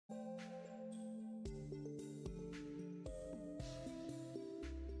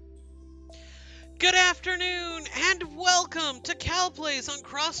Good afternoon, and welcome to Cal Plays on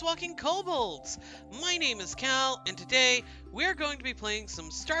Crosswalking Kobolds! My name is Cal, and today we're going to be playing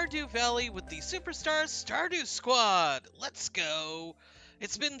some Stardew Valley with the Superstars Stardew Squad! Let's go!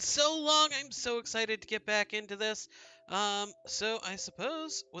 It's been so long, I'm so excited to get back into this. So I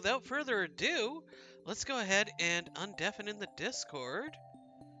suppose, without further ado, let's go ahead and undeafen in the Discord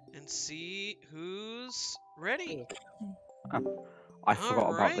and see who's ready. I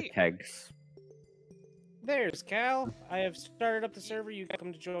forgot about the Alright. kegs. There's Cal. I have started up the server. You can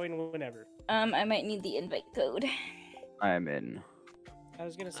come to join whenever. I might need the invite code. I am in. I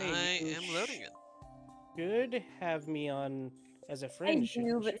was gonna say I you am loading it. should have me on as a I friend.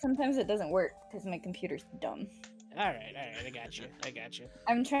 do, but sometimes it doesn't work because my computer's dumb. All right, I got you. I got you.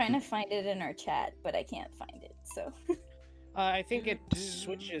 I'm trying to find it in our chat, but I can't find it, so. I think it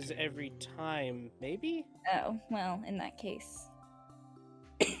switches every time. Maybe. Oh, well, in that case.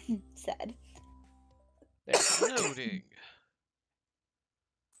 Sad. There. Loading.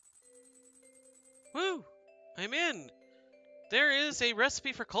 Woo! I'm in! There is a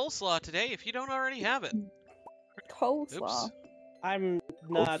recipe for coleslaw today if you don't already have it. Coleslaw. Oops. I'm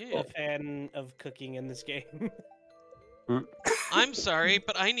not yeah. a fan of cooking in this game. I'm sorry,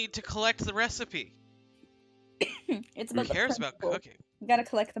 but I need to collect the recipe. It's Who about the cares about principle. cooking? You gotta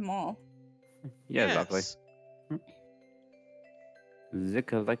collect them all. Yeah, Yes. exactly. The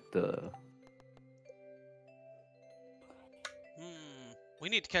collector. We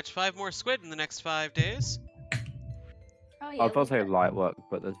need to catch 5 more squid in the next 5 days. Oh, I was about to say we light work,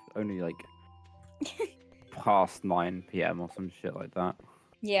 but there's only like past 9 PM or some shit like that.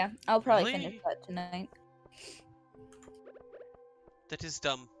 Yeah, I'll probably Really? finish that tonight. That is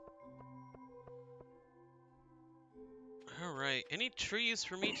dumb. Alright, any trees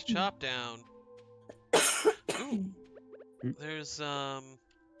for me to chop down? Ooh. There's,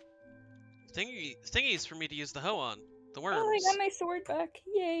 thingies for me to use the hoe on. The worms. Oh, I got my sword back.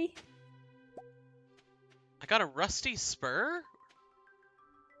 Yay. I got a rusty spur?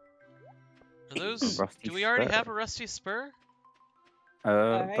 Are those... Rusty do we already spur. have a rusty spur?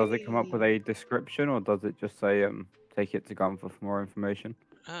 Does it come up with a description, or does it just say take it to Gunfer for more information?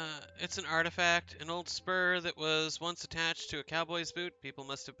 It's an artifact, an old spur that was once attached to a cowboy's boot. People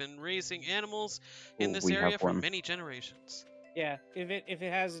must have been raising animals in Well, this we area have for one. many generations. Yeah, if it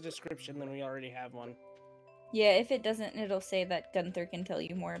has a description, then we already have one. Yeah, if it doesn't, it'll say that Gunther can tell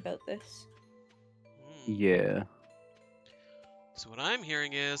you more about this. Yeah. So what I'm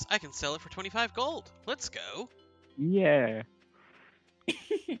hearing is I can sell it for 25 gold. Let's go. Yeah.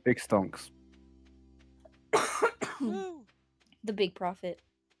 Big stonks. Woo. The big profit.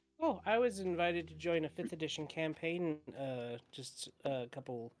 Oh, I was invited to join a 5th edition campaign just a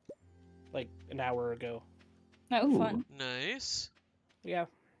couple, like an hour ago. Oh, Ooh. fun. Nice. Yeah.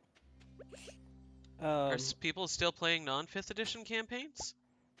 Are people still playing non-5th edition campaigns?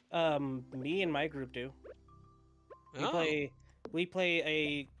 Me and my group do. Oh. We play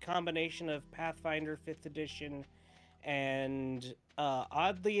a combination of Pathfinder 5th edition and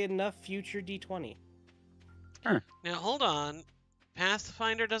oddly enough Future D20. Now hold on.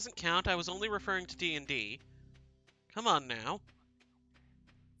 Pathfinder doesn't count. I was only referring to D&D. Come on now.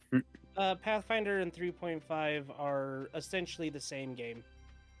 Pathfinder and 3.5 are essentially the same game.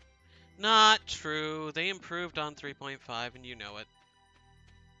 Not true. They improved on 3.5 and you know it.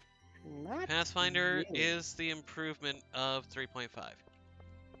 Not Pathfinder really. is the improvement of 3.5.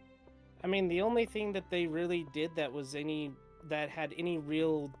 I mean, the only thing that they really did that had any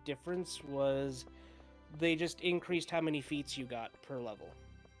real difference was they just increased how many feats you got per level,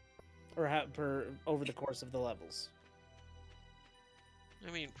 or over the course of the levels.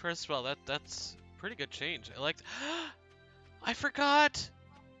 I mean, first of all, that's pretty good change. I liked. I forgot.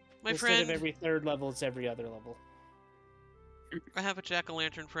 My Instead friend. of every 3rd level, it's every other level. I have a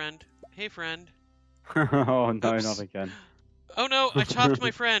jack-o'-lantern friend. Hey, friend. Oh no, Oops. not again. Oh no! I chopped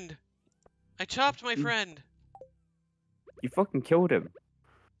my friend. I chopped my friend. You fucking killed him.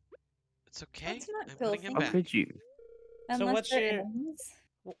 It's okay. That's not I'm putting him filthy. How back. could you? Unless what's they're your- enemies.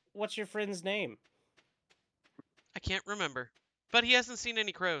 What's your friend's name? I can't remember, but he hasn't seen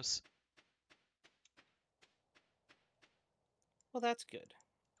any crows. Well, that's good.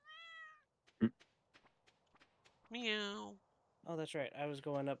 Meow. Oh, that's right. I was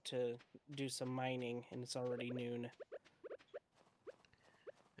going up to do some mining, and it's already noon.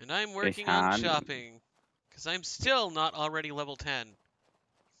 And I'm working on handy. shopping, because I'm still not already level 10.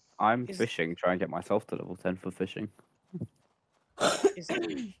 I'm Is- fishing, trying to get myself to level 10 for fishing.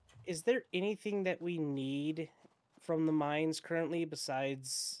 Is there anything that we need from the mines currently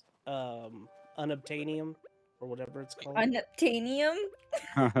besides unobtainium or whatever it's called? Unobtainium?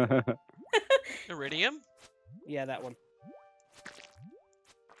 Iridium? Yeah, that one.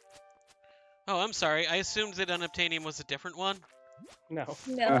 Oh, I'm sorry. I assumed that unobtainium was a different one. No.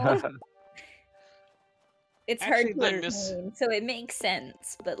 No. It's Actually, hard to obtain, so it makes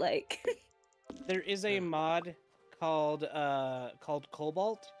sense, but like there is a mod called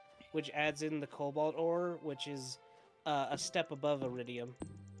Cobalt, which adds in the cobalt ore, which is a step above iridium.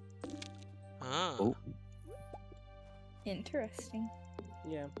 Ah. Oh. interesting.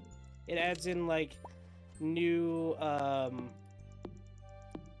 Yeah, it adds in like new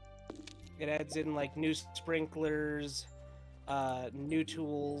it adds in like new sprinklers, new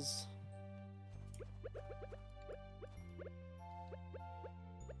tools.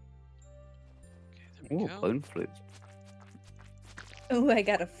 Ooh, go. bone flute. Ooh, I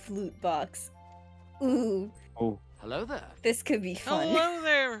got a flute box. Ooh, Oh, Hello there. this could be fun. Hello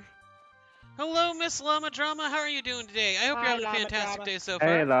there. Hello, Miss Llama Drama. How are you doing today? I hope Hi, you're having a Llama fantastic Drama. day so far.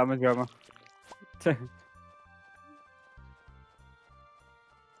 hey, llama drama.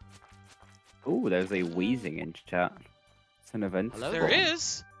 Ooh, there's a wheezing in chat. It's an event. Hello There there.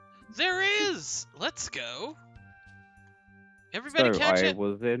 is. There is. Let's go. Everybody So catch I it.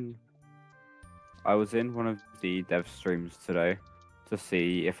 was in one of the dev streams today to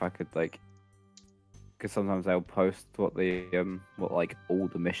see if I could like, because sometimes they'll post what like all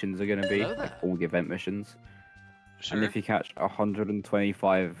the missions are gonna be, Hello like there. all the event missions. Sure. And if you catch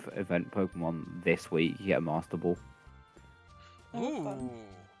 125 event Pokemon this week, you get a Master Ball. Oh, fun. Ooh.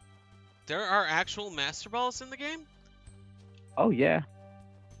 There are actual Master Balls in the game? Oh yeah.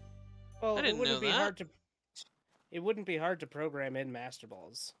 Well, I didn't it wouldn't know be that. hard to. It wouldn't be hard to program in Master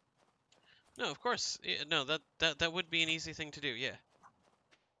Balls. No, of course. Yeah, no, that would be an easy thing to do. Yeah.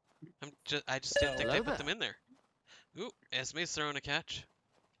 I just didn't think they Hello put there. them in there. Ooh, Esme's throwing a catch.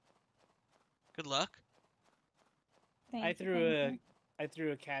 Good luck. Thank I you, threw thank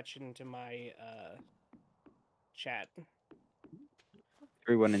a catch into my chat.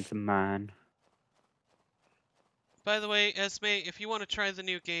 Threw one into man. By the way, Esme, if you want to try the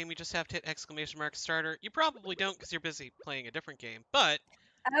new game, you just have to hit exclamation mark starter. You probably don't because you're busy playing a different game. But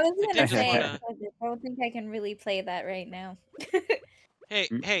I was I gonna did just say, wanna. I don't think I can really play that right now. Hey,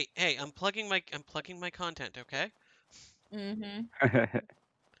 Mm. hey! I'm plugging my content, okay? Mm-hmm.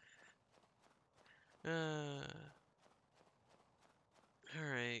 All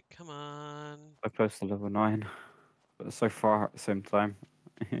right, come on. I posted level 9, but so far at the same time.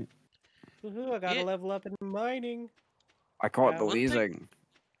 Woohoo! I got to It- level up in mining. I caught the One wheezing.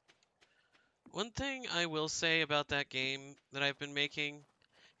 One thing I will say about that game that I've been making,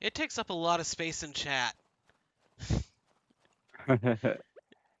 it takes up a lot of space in chat.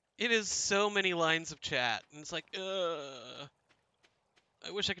 It is so many lines of chat, and it's like, I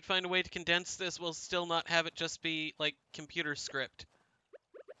wish I could find a way to condense this while still not have it just be like computer script.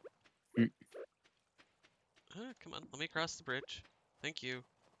 Mm. Come on, let me cross the bridge. Thank you.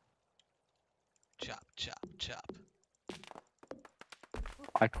 Chop, chop, chop.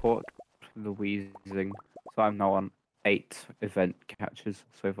 I caught the wheezing, so I'm now on 8 event catches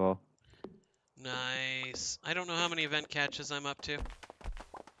so far. Nice. I don't know how many event catches I'm up to.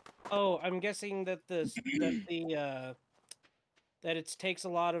 Oh, I'm guessing that that it takes a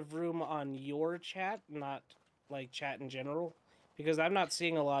lot of room on your chat, not like chat in general, because I'm not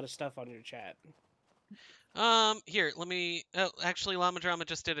seeing a lot of stuff on your chat. Here, let me. Oh, actually, Llama Drama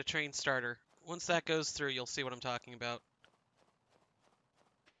just did a train starter. Once that goes through, you'll see what I'm talking about.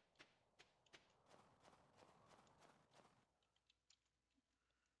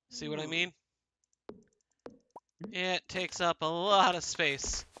 See what I mean? It takes up a lot of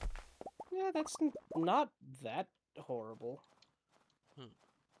space. Yeah, that's not that horrible. Hmm.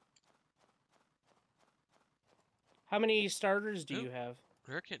 How many starters do Oh. you have?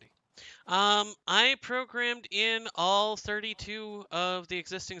 Rare candy. I programmed in all 32 of the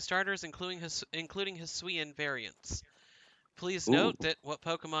existing starters, including Hisuian variants. Please Ooh. note that what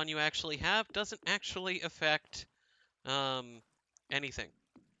Pokemon you actually have doesn't actually affect anything.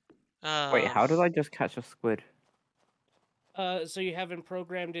 Wait, how did I just catch a squid? So you haven't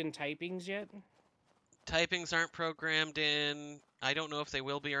programmed in typings yet? Typings aren't programmed in. I don't know if they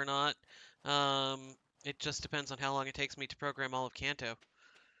will be or not. It just depends on how long it takes me to program all of Kanto.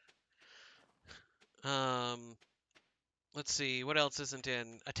 Let's see, what else isn't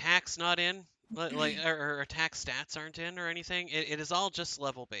in? Attack's not in, or attack stats aren't in or anything. It is all just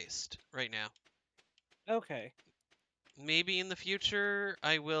level based right now. Okay. Maybe in the future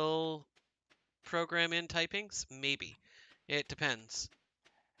I will program in typings. Maybe. It depends.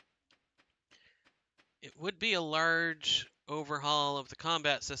 It would be a large overhaul of the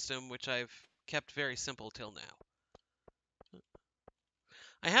combat system, which I've kept very simple till now.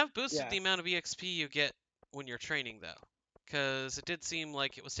 I have boosted Yeah. the amount of EXP you get when you're training, though. Because it did seem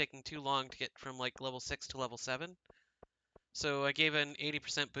like it was taking too long to get from, like, level 6 to level 7. So I gave an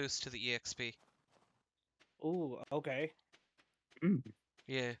 80% boost to the EXP. Ooh, okay. Mm.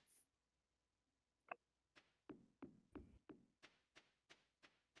 Yeah.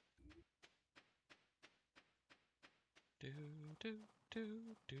 Do do do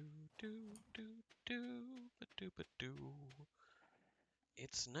do do do do ba do ba do.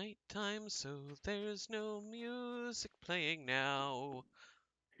 It's nighttime, so there's no music playing now.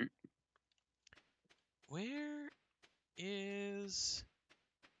 Where is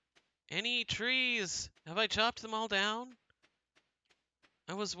any trees? Have I chopped them all down?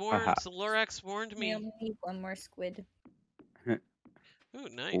 I was warned. The Perhaps. Lorax warned We me. only need one more squid. Ooh,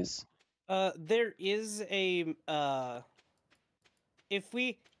 nice. There is a if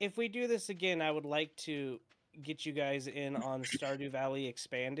we do this again, I would like to get you guys in on Stardew Valley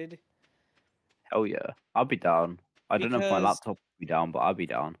Expanded Hell yeah. I'll be down. I don't know if my because laptop will be down, but I'll be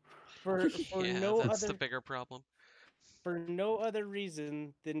down. for Yeah, that's the bigger problem. for no other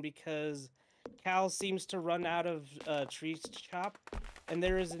reason than because Cal seems to run out of trees to chop, and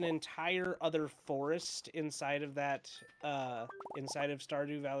there is an entire other forest inside of that inside of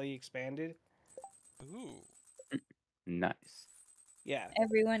Stardew Valley Expanded. Ooh. Nice. Yeah.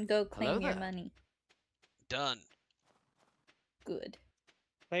 Everyone go Hello claim your there. money. Done. Good.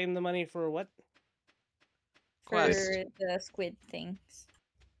 Claim the money for what? For Quest. the squid things.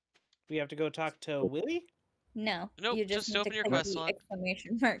 We have to go talk to Willy? No, Nope, you just just need open to your click quest the log.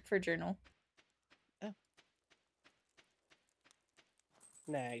 exclamation mark for journal.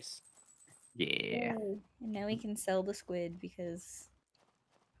 Nice. Yeah. Yay. And now we can sell the squid because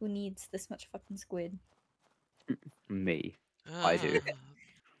who needs this much fucking squid? Me. I do.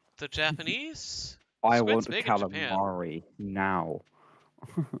 The Japanese? I Squid's want big in Japan. calamari now.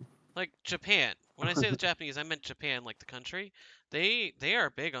 Like Japan. When I say the Japanese, I meant Japan, like the country. They are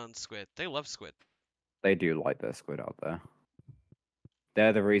big on squid. They love squid. They do like their squid out there.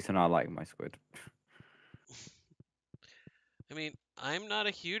 They're the reason I like my squid. I mean, I'm not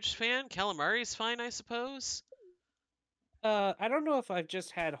a huge fan. Calamari's fine, I suppose. I don't know if I've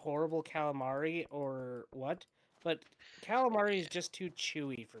just had horrible calamari or what, but calamari is just too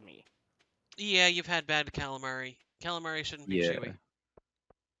chewy for me. Yeah, you've had bad calamari. Calamari shouldn't be Yeah. chewy.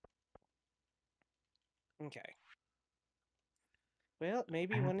 Okay. Well,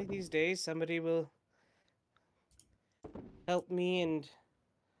 maybe one of these days somebody will help me and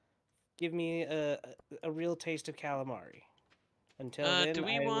give me a real taste of calamari. Until then, Do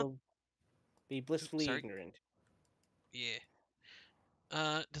we I want... will be blissfully sorry. ignorant. Yeah.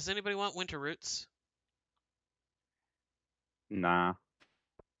 Does anybody want winter roots? Nah.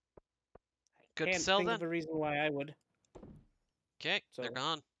 Good to Can't sell think then? of a reason why I would. Okay, they're So-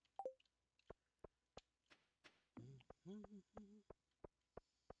 gone.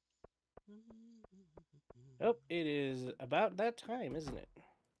 Oh, it is about that time, isn't it?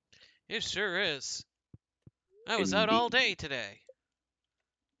 It sure is. I was out all day today.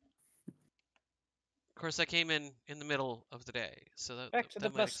 Of course, I came in the middle of the day, so Back to the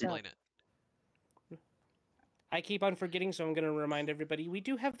that might bus stop. explain it. I keep on forgetting, so I'm going to remind everybody we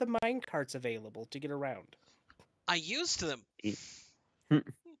do have the mine carts available to get around. I used them.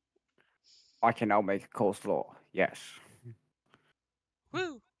 I can now make a coleslaw. Yes.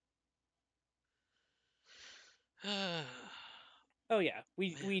 Woo. Oh yeah,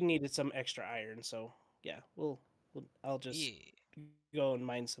 we needed some extra iron, so yeah, I'll just Yeah. go and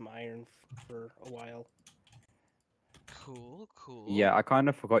mine some iron for a while. Cool, cool. Yeah, I kind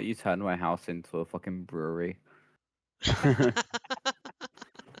of forgot you turned my house into a fucking brewery.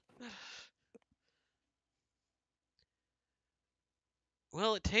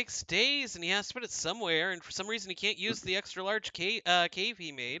 Well, it takes days, and he has to put it somewhere, and for some reason he can't use the extra large cave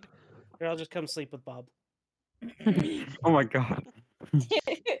he made. Here, I'll just come sleep with Bob. Oh my god. Just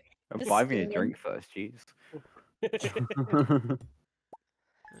Buy me a steaming. drink first, jeez.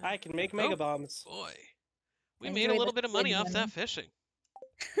 I can make Oh, mega bombs. boy. We Enjoy made a the little bit of money squid off that fishing.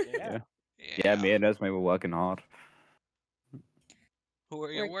 Yeah. Yeah, me and Esme were working hard.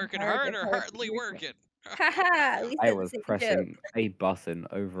 Were you working hard hard or hardly hardly working? Haha, we I said the was same joke. pressing a button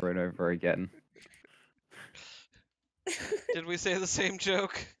over and over again. Did we say the same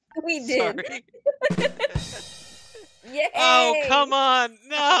joke? We did. Sorry. Yay! Oh, come on.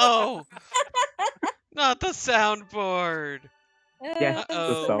 No. Not the soundboard. Yes, I'm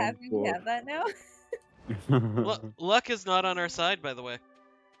Uh-oh. so happy we soundboard. have that now. Luck is not on our side, by the way.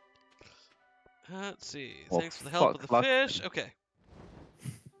 Let's see. Well, Thanks for the help with fuck the luck fish. then. Okay. I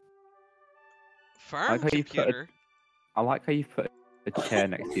Farm like how you put computer. I like how you put a chair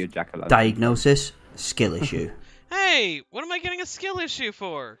next to your jack-o'-lantern. Diagnosis: skill issue. Hey, what am I getting a skill issue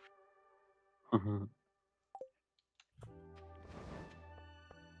for?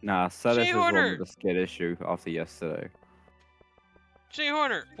 Nah, Celis Jay is one Horner! with a skill issue after yesterday. Jay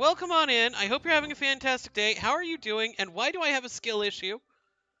Horner, welcome on in. I hope you're having a fantastic day. How are you doing? And why do I have a skill issue?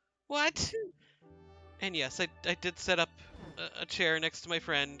 What? And yes, I did set up a chair next to my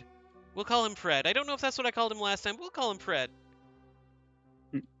friend. We'll call him Fred. I don't know if that's what I called him last time, but we'll call him Fred.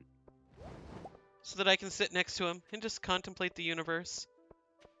 So that I can sit next to him and just contemplate the universe.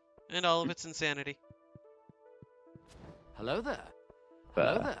 And all of its insanity. Hello there. But,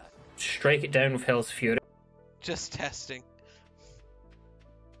 Hello there. Strike it down with Hell's Fury. Just testing.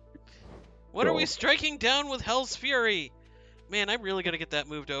 What are we Cool. striking down with Hell's Fury? Man, I'm really gonna get that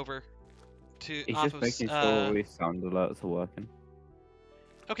moved over to he's off just of making sure all these sound alerts are working.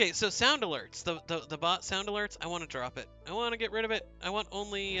 Okay, so sound alerts. The bot sound alerts, I want to drop it. I want to get rid of it. I want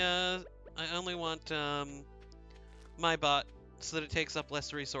only I only want my bot so that it takes up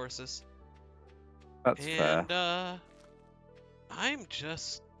less resources. That's fair. And I'm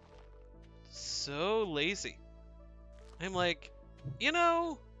just so lazy. I'm like, you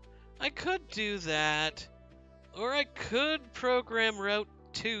know, I could do that, or I could program Route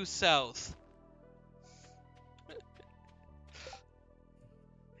 2 south.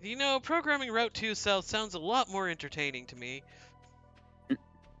 You know, programming Route 2 south sounds a lot more entertaining to me.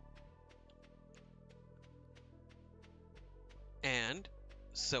 And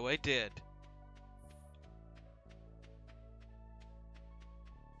so I did.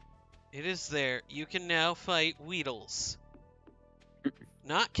 It is there. You can now fight Weedles.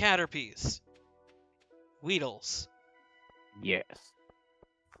 Not Caterpies. Weedles. Yes.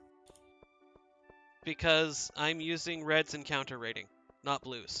 Because I'm using Red's encounter rating, not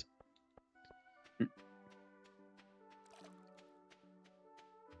Blues.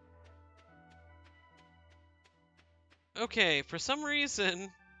 Okay, for some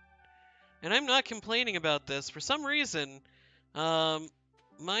reason, and I'm not complaining about this, for some reason,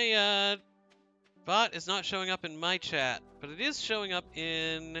 my bot is not showing up in my chat, but it is showing up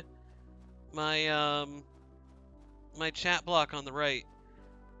in my my chat block on the right.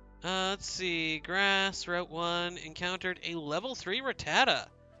 Let's see, grass, Route 1, encountered a level 3 Rattata.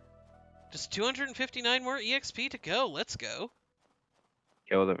 Just 259 more EXP to go, let's go.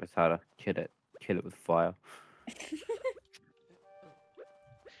 Kill the Rattata. Kill it. Kill it with fire.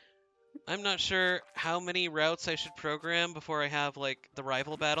 I'm not sure how many routes I should program before I have, like, the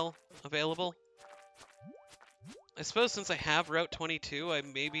rival battle available. I suppose since I have Route 22, I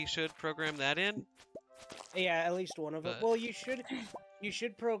maybe should program that in. Yeah, at least one of them. But- Well, you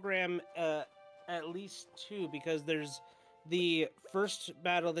should program at least two, because there's the first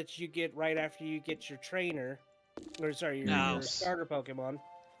battle that you get right after you get your trainer, or sorry, your Nice. starter Pokemon,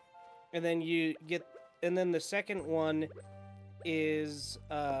 and then the second one is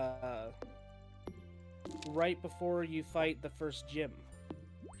right before you fight the first gym.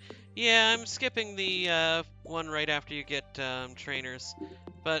 Yeah, I'm skipping the one right after you get trainers.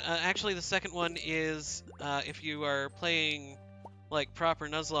 But actually the second one is, if you are playing like proper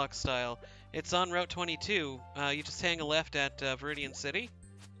Nuzlocke style, it's on Route 22. You just hang a left at Viridian City,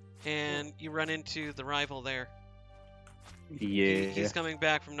 and you run into the rival there. Yeah. He's coming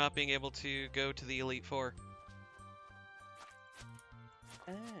back from not being able to go to the Elite Four.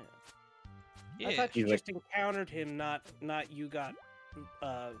 Ah. Yeah. I thought you He's like- just encountered him, not you got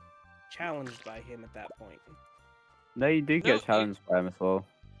challenged by him at that point. No, you do No, get you- challenged by him as well.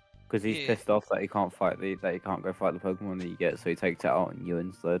 Because he's Yeah. pissed off that he can't fight that he can't go fight the Pokemon that you get, so he takes it out on you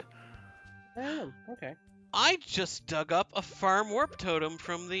instead. Oh, okay. I just dug up a farm warp totem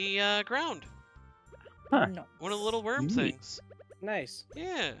from the ground. Huh. No. One of the little worm Neat. things. Nice.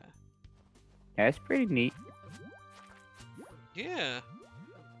 Yeah. Yeah, it's pretty neat. Yeah.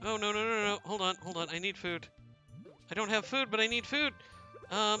 Oh, no. Hold on. I need food. I don't have food, but I need food.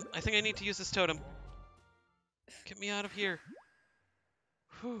 I think I need to use this totem. Get me out of here.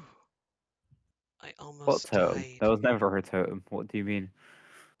 Whew. I What almost totem? died. There was never a totem. What do you mean?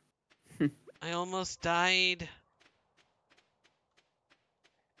 I almost died.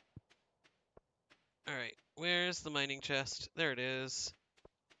 Alright, where's the mining chest? There it is.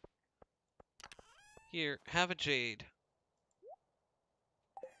 Here, have a jade.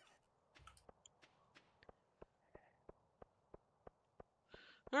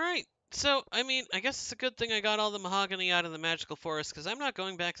 Alright, so, I mean, I guess it's a good thing I got all the mahogany out of the magical forest, because I'm not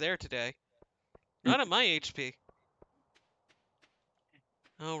going back there today. Not at my HP.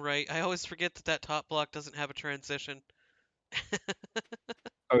 Oh, right, I always forget that that top block doesn't have a transition.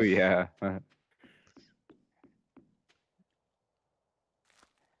 Oh yeah.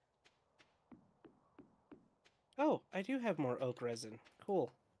 Oh, I do have more oak resin.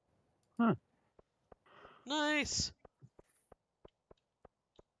 Cool. Nice.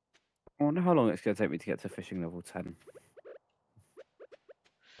 I wonder how long it's going to take me to get to fishing level 10.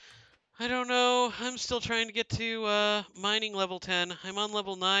 I don't know. I'm still trying to get to mining level 10. I'm on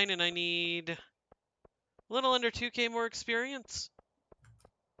level 9 and I need a little under 2k more experience.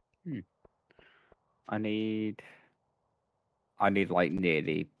 I need like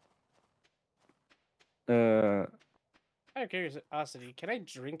nearly. Out of curiosity, can I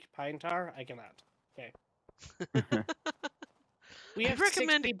drink pine tar? I cannot. Okay. We I'd have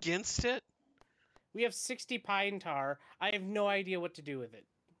recommend 60 against it. We have 60 pine tar. I have no idea what to do with it.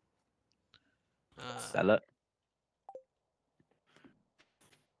 Sell it.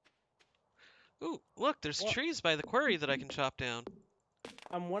 Ooh, look, there's What? trees by the quarry that I can chop down.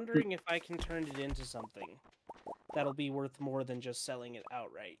 I'm wondering if I can turn it into something that'll be worth more than just selling it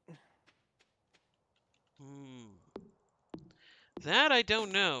outright. That I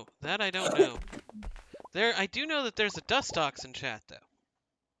don't know. That I don't know. I do know that there's a dust ox in chat, though.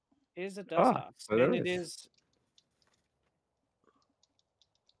 It is a dust ox, so there and it is. is.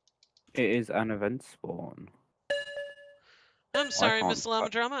 It is an event spawn. I'm sorry, can't Miss Llama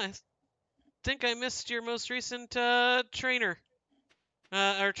Drama. I think I missed your most recent training.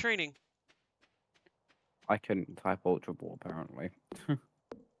 I couldn't type Ultra Ball apparently.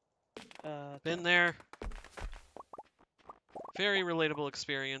 Been there. Very relatable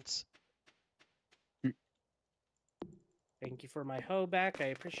experience. Thank you for my hoe back. I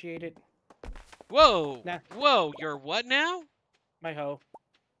appreciate it. Whoa! Nah. Whoa, you're what now? My hoe.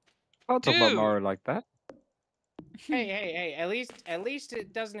 I'll talk about Dude. Mario like that. Hey! At least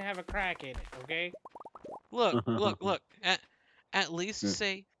it doesn't have a crack in it. Okay. Look! At least Yeah.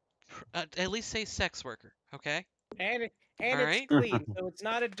 say, at least say sex worker, okay? And it's Alright. clean, so it's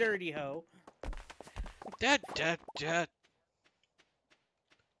not a dirty hoe. Dad.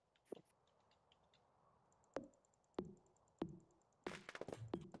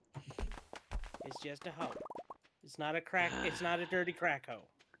 It's just a hoe. It's not a crack. It's not a dirty crack hoe.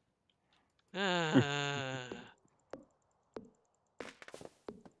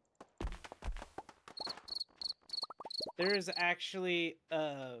 There is actually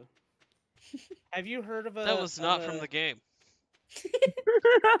have you heard of a? That was not from the game.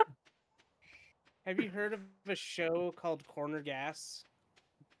 Have you heard of a show called Corner Gas?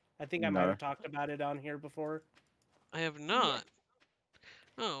 I think I might No. have talked about it on here before. I have not.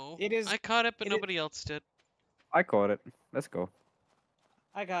 Oh, It is. I caught it, but it is- nobody else did. I caught it. Let's go.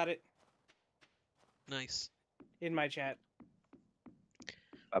 I got it Nice. in my chat.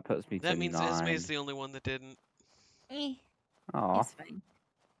 That puts me That to means 9. Esme's the only one that didn't. Aw. It's fine.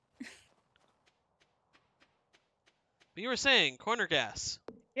 But you were saying corner gas.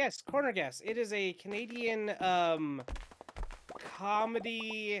 Yes, Corner Gas. It is a Canadian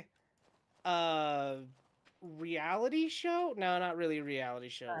comedy reality show. No, not really a reality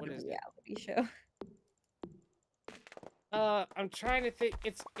show. Not What a is it? reality show. I'm trying to think.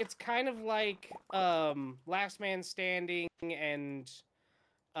 It's kind of like Last Man Standing and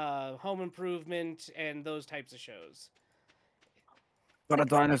Home Improvement and those types of shows. Got a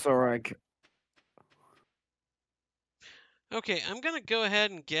dinosaur egg. Okay, I'm gonna go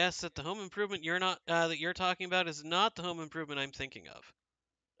ahead and guess that the home improvement that you're talking about is not the home improvement I'm thinking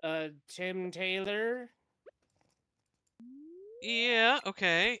of. Tim Taylor. Yeah,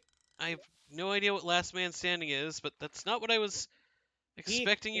 okay. I have no idea what Last Man Standing is, but that's not what I was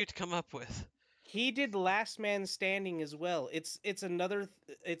expecting you to come up with. He did Last Man Standing as well. It's another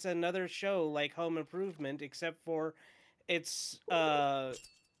show like Home Improvement, except for it's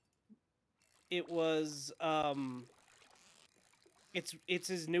it's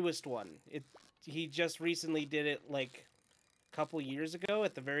his newest one. He just recently did it like a couple years ago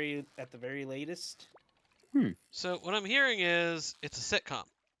at the very latest. So what I'm hearing is it's a sitcom.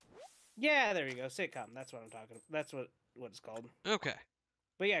 Yeah, there you go, sitcom. That's what I'm talking. That's what it's called. Okay.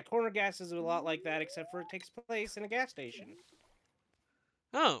 But yeah, Corner Gas is a lot like that, except for it takes place in a gas station.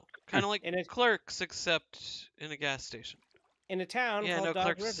 Oh, kind of like And it- Clerks, except in a gas station. In a town Yeah, called no,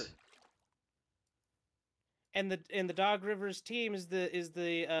 Dog Clerks. River. And the Dog Rivers team is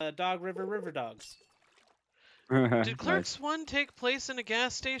the Dog River Dogs. Did Clerks 1 take place in a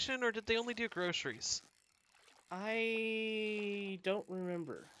gas station, or did they only do groceries? I don't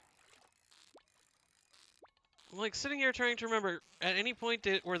remember. I'm like sitting here trying to remember. At any point,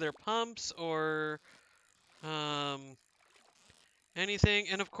 were there pumps or anything?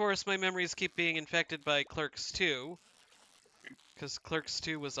 And of course, my memories keep being infected by Clerks 2, because Clerks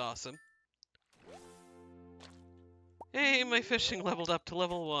 2 was awesome. Hey, my fishing leveled up to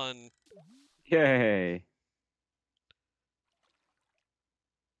level 1. Yay.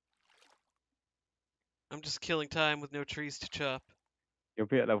 I'm just killing time with no trees to chop. You'll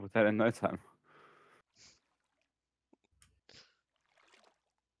be at level 10 in no time.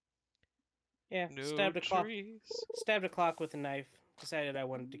 Yeah, No stabbed a clock. trees. Stabbed a clock with a knife. Decided I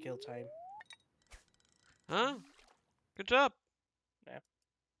wanted to kill time. Huh? Good job. Yeah.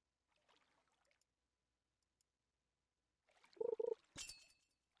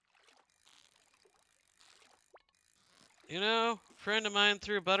 You know, a friend of mine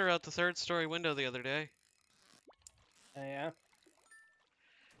threw butter out the third-story window the other day. Yeah.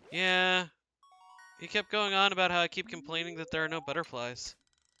 Yeah. He kept going on about how I keep complaining that there are no butterflies.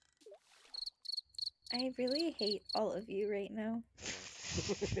 I really hate all of you right now.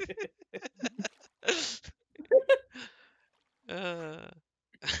 uh,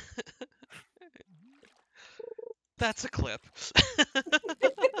 that's a clip.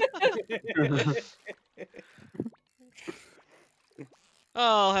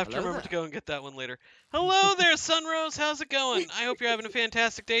 Oh, I'll have to Hello remember to there. go and get that one later. Hello there, Sunrose. How's it going? I hope you're having a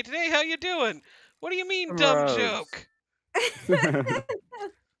fantastic day today. How you doing? What do you mean, dumb Rose. joke?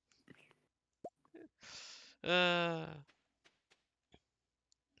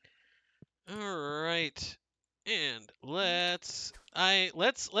 All right. And let's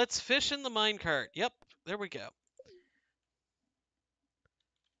fish in the minecart. Yep, there we go.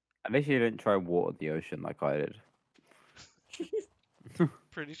 At least you didn't try water the ocean like I did.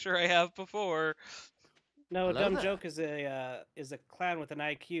 Pretty sure I have before. No, a Hello dumb there. joke is a clown with an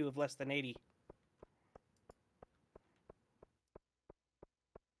IQ of less than 80.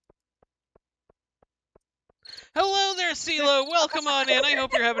 Hello there, CeeLo. Welcome on in. I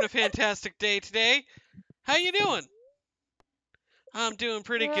hope you're having a fantastic day today. How you doing? I'm doing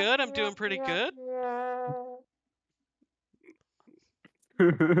pretty good. I'm doing pretty good.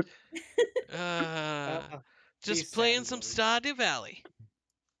 Just These playing sound some noise. Stardew Valley.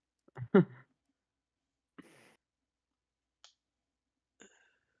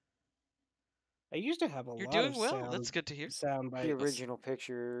 I used to have a You're lot doing of well. That's good to hear. sound The bites. original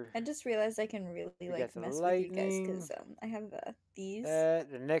picture. I just realized I can really We like got the mess with you guys lightning, because I have these.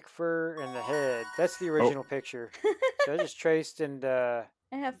 That, the neck fur, and the head. That's the original picture. So I just traced and I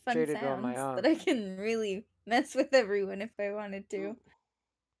have fun shaded on my sounds own. that I can really mess with everyone if I wanted to.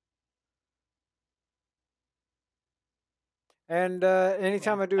 And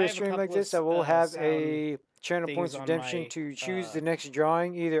anytime Yeah, I do I a have a stream like couple this, I of, will have sound a channel things points on redemption my, to choose the next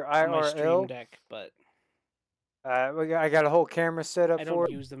drawing, either on my stream IRL. deck, but I got a whole camera set up I for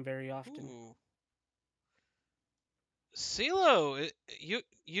don't it. use them very often. Ooh. CeeLo,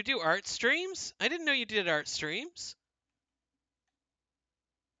 you do art streams? I didn't know you did art streams.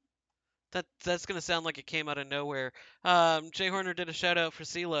 That's gonna sound like it came out of nowhere. Jay Horner did a shout out for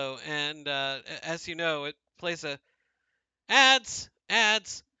CeeLo, and as you know, it plays a ads.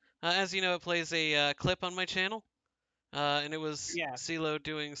 As you know, it plays a clip on my channel, and it was Yeah. CeeLo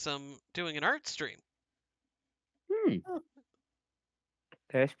doing an art stream.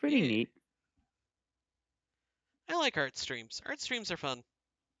 That's pretty Yeah. neat. I like art streams. Art streams are fun.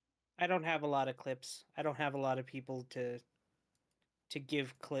 I don't have a lot of clips. I don't have a lot of people to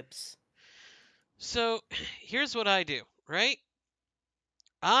give clips. So here's what I do, right?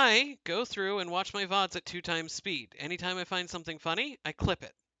 I go through and watch my VODs at 2 times speed. Anytime I find something funny, I clip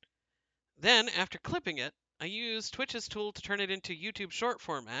it. Then, after clipping it, I use Twitch's tool to turn it into YouTube short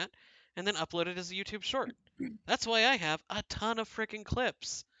format and then upload it as a YouTube short. That's why I have a ton of freaking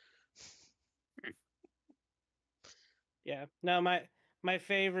clips. Yeah. No, my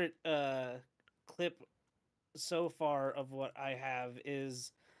favorite clip so far of what I have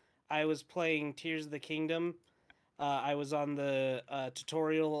is I was playing Tears of the Kingdom. I was on the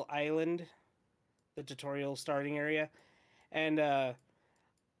tutorial island, the tutorial starting area, and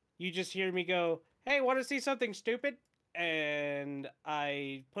you just hear me go, "Hey, want to see something stupid?" And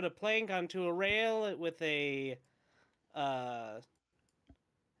I put a plank onto a rail with a and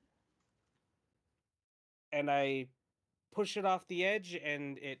I push it off the edge,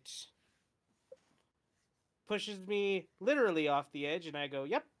 and it pushes me literally off the edge, and I go,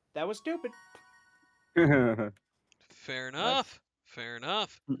 "Yep, that was stupid." Fair enough. Fair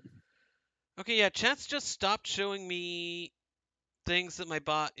enough. Okay, yeah, chat's just stopped showing me things that my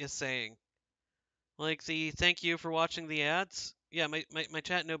bot is saying. Like the thank you for watching the ads. Yeah, my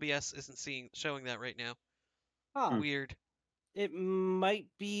chat no BS isn't showing that right now. Huh. Weird. It might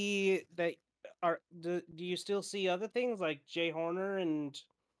be that do you still see other things like Jay Horner and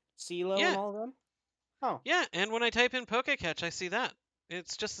CeeLo Yeah. and all of them? Oh. Yeah, and when I type in Pokecatch, I see that.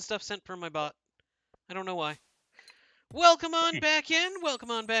 It's just the stuff sent from my bot. I don't know why. Welcome on back in.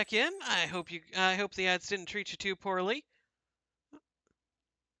 Welcome on back in. I hope the ads didn't treat you too poorly.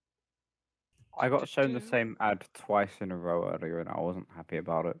 I got shown the same ad twice in a row earlier, and I wasn't happy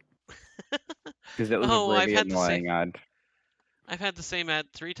about it because it was a Oh, I've really had the same. annoying ad. I've had the same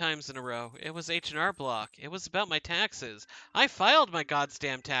ad 3 times in a row. It was H&R Block. It was about my taxes. I filed my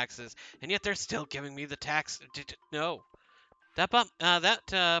goddamn taxes, and yet they're still giving me the tax. No,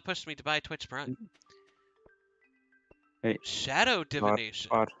 that pushed me to buy Twitch Prime. Hey, Shadow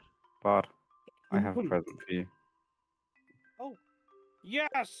divination. Bard, I have a present for you. Oh,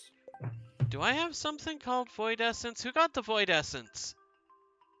 yes. Do I have something called Void Essence? Who got the Void Essence?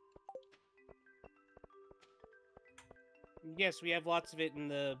 Yes, we have lots of it in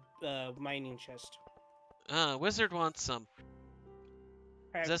the mining chest. Wizard wants some.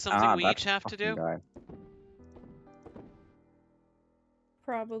 Is Okay. that something we that each have to fucking do? guy.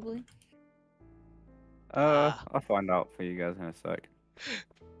 Probably. Ah. I'll find out for you guys in a sec.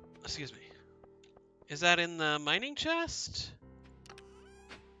 Excuse me. Is that in the mining chest?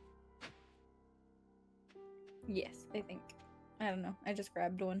 Yes, I think. I don't know. I just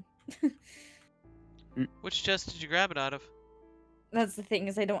grabbed one. Which chest did you grab it out of? That's the thing,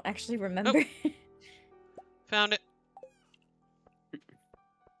 is I don't actually remember. Found it.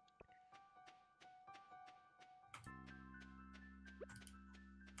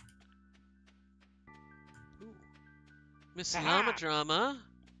 Ooh. Miss Aha! Llama Drama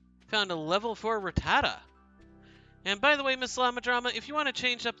found a level 4 Rattata. And by the way, Miss Llama Drama, if you want to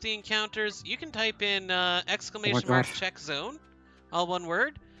change up the encounters, you can type in exclamation mark God. check zone, all one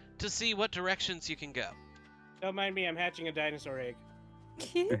word, to see what directions you can go. Don't mind me, I'm hatching a dinosaur egg.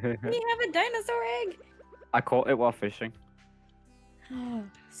 We have a dinosaur egg! I caught it while fishing.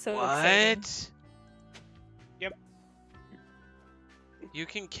 So exciting. What? Yep. You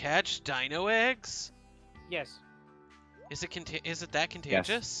can catch dino eggs? Yes. Is it that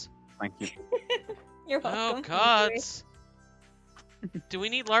contagious? Thank you. You're welcome. Oh Enjoy. gods. Do we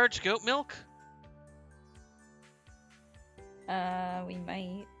need large goat milk? We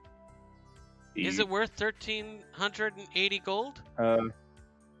might. Is it worth 1,380 gold?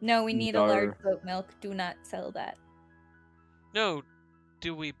 No, we need a large No. goat milk. Do not sell that. No.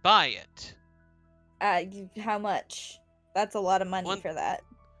 Do we buy it? How much? That's a lot of money One- for that.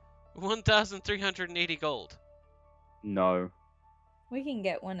 1,380 gold. No. We can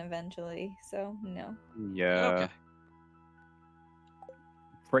get one eventually, so no. Yeah. Okay.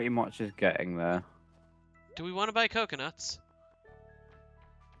 Pretty much is getting there. Do we want to buy coconuts?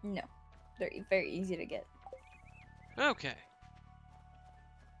 No. They're very easy to get. Okay.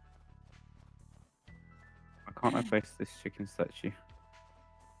 I can't replace this chicken statue.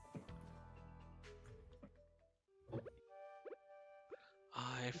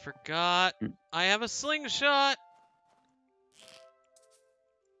 I forgot. I have a slingshot.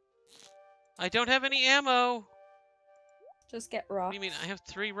 I don't have any ammo. Just get What rocks. do you mean? I have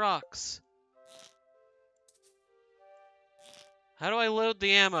 3 rocks. How do I load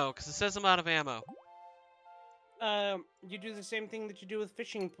the ammo? Because it says I'm out of ammo. You do the same thing that you do with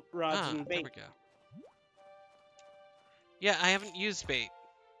fishing rods and There bait. we go. Yeah, I haven't used bait.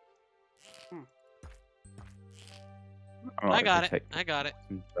 I got it. I got it.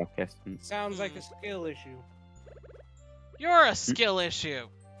 Some dark essence. Sounds like a skill issue. You're a skill issue.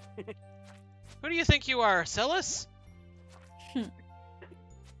 Who do you think you are, Celis?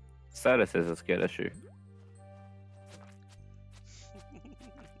 Status is a skill issue.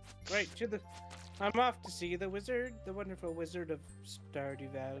 Right, I'm off to see the wizard, the wonderful wizard of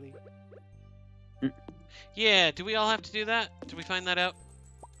Stardew Valley. Yeah, do we all have to do that? Did we find that out?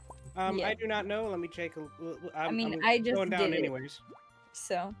 Yeah. I do not know. Let me check. I'm I just going down did it. anyways.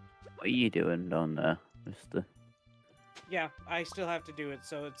 So, What are you doing down there, mister? Yeah, I still have to do it,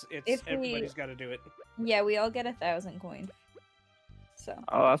 so it's If we- everybody's got to do it. yeah, we all get 1,000 coin. So.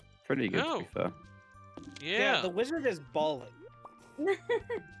 Oh, that's pretty good to Oh. be fair. Yeah. The wizard is balling.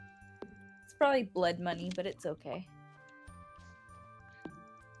 It's probably blood money, but it's okay.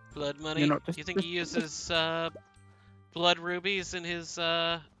 Blood money. know, Do you think he uses blood rubies in his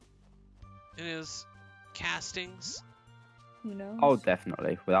castings? Who knows? Oh,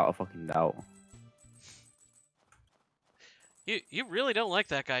 definitely, without a fucking doubt. You really don't like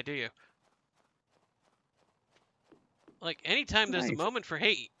that guy, do you? Like anytime there's a Nice. moment for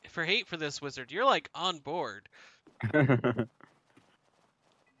hate for this wizard, you're like on board.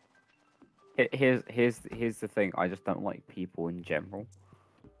 Here's the thing. I just don't like people in general.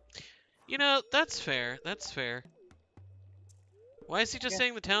 You know, that's fair. That's fair. Why is he just Yeah.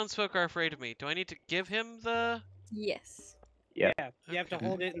 saying the townsfolk are afraid of me? Do I need to give him the... Yes. Yeah. Yeah, you have to Okay.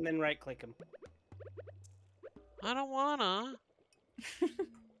 hold it and then right click him. I don't wanna.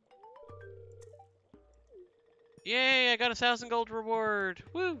 Yay, I got 1,000 gold reward.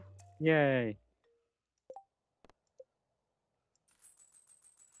 Woo! Yay.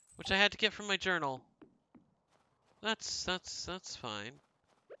 which I had to get from my journal. That's fine.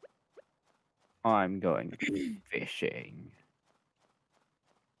 I'm going fishing.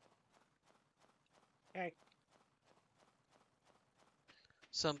 Okay.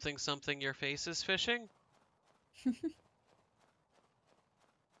 Something something your face is fishing?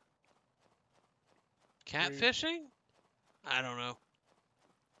 Catfishing? I don't know.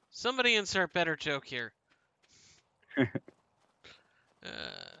 Somebody insert better joke here.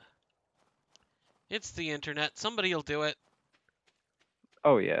 It's the internet. Somebody'll do it.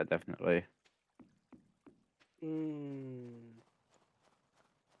 Oh yeah, definitely.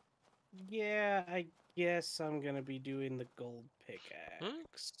 Yeah, I guess I'm gonna be doing the gold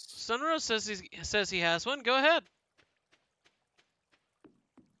pickaxe. Sunrose says he has one. Go ahead.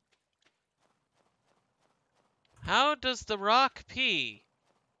 How does the rock pee?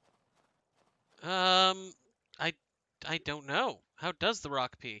 I don't know. How does the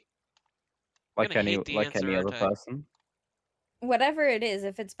rock pee? I'm Like gonna any hate the like answer, any other aren't I? person. Whatever it is,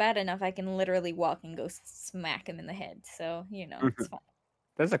 if it's bad enough, I can literally walk and go smack him in the head. So, you know, it's fine.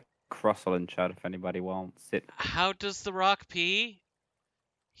 There's a crossel in chat if anybody wants it. How does the rock pee?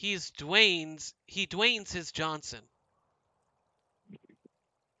 He Dwayne's his Johnson.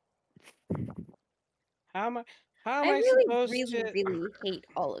 How am I I really, really hate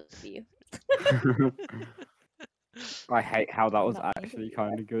all of you. I hate how that was Not mean to actually do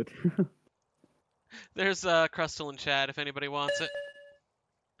kind of good. There's Crustal in chat if anybody wants it.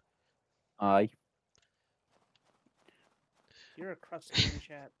 Aye. You're a crusty in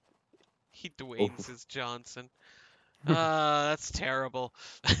chat. He Dwayne's his Johnson. That's terrible.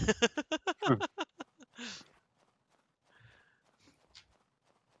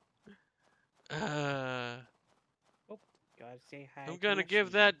 Oh, gotta say hi. I'm to gonna my give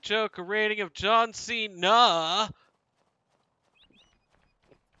sheep. that joke a rating of John Cena.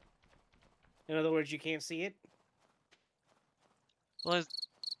 In other words, you can't see it. Well,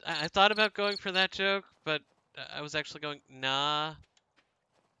 I thought about going for that joke, but I was actually going, nah.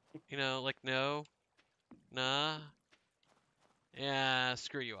 You know, like, no. Nah. Yeah,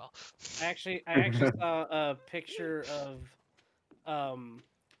 screw you all. I actually saw a picture of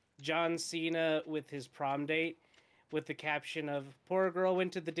John Cena with his prom date, with the caption of "Poor girl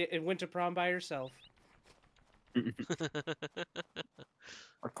went to prom by herself."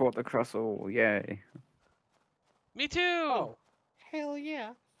 I caught the crossel, yay. Me too! Oh, hell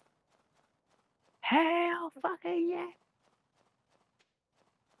yeah! Hell fucking yeah.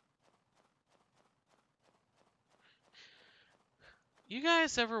 You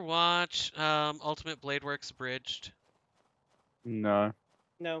guys ever watch Ultimate Blade Works Abridged? No.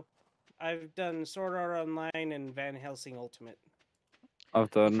 No, I've done Sword Art Online and Van Helsing Ultimate I've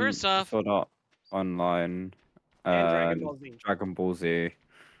done first off- Sword Art Online and Dragon and Ball Z. Dragon Ball Z.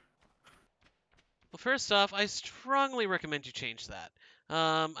 Well, first off, I strongly recommend you change that.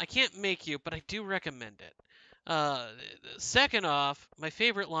 I can't make you, but I do recommend it. Second off, my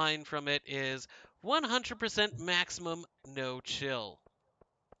favorite line from it is 100% maximum no chill.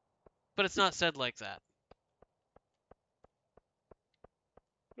 But it's not said like that.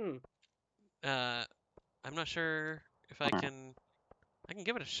 I'm not sure if I can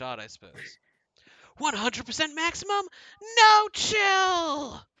give it a shot, I suppose. 100% maximum no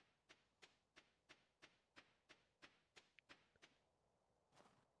chill.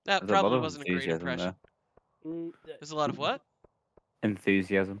 That There's a lot probably of wasn't a great enthusiasm impression. Mm, There's a lot of what?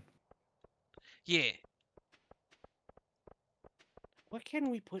 Enthusiasm. Yeah. What can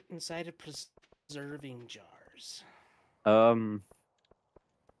we put inside of preserving jars? So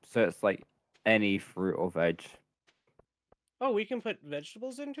it's like any fruit or veg. Oh, we can put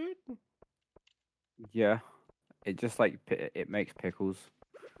vegetables into it? Yeah. It just like it makes pickles.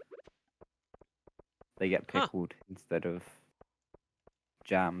 They get Huh. pickled instead of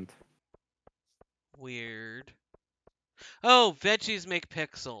jammed. Weird. Oh, veggies make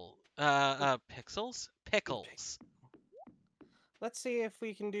pixels? Pickles. Let's see if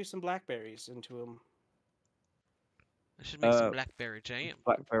we can do some blackberries into them. I should make some blackberry jam.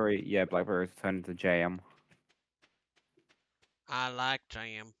 Blackberries turn into jam. I like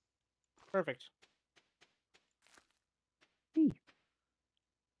jam. Perfect.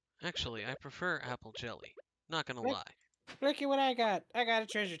 Actually, I prefer apple jelly. Not gonna Look. lie. Look at what I got. I got a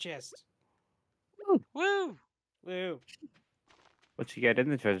treasure chest. Woo! Woo. What you get in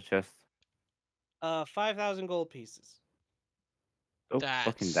the treasure chest? 5,000 gold pieces. Oh,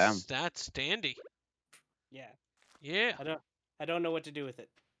 fucking damn. That's dandy. Yeah. Yeah. I don't know what to do with it.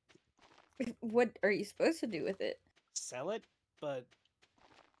 What are you supposed to do with it? Sell it, but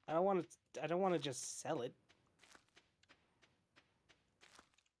I don't want to just sell it.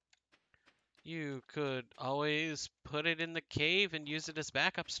 You could always put it in the cave and use it as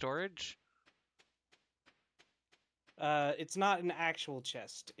backup storage. It's not an actual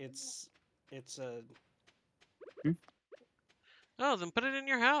chest. It's a Oh, then put it in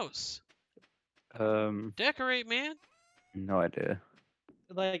your house. Um, Decorate, man. no idea.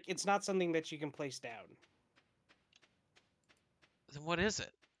 like it's not something that you can place down. Then what is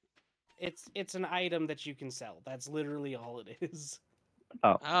it? It's an item that you can sell. That's literally all it is.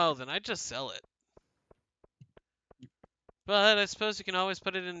 Oh, Oh, then I'd just sell it. But I suppose you can always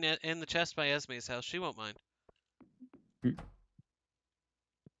put it in the chest by Esme's house. She won't mind.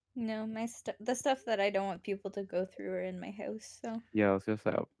 No, the stuff that I don't want people to go through are in my house. So yeah, I was gonna say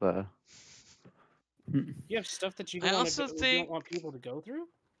up there. You have stuff that you I don't want also you think- don't want people to go through.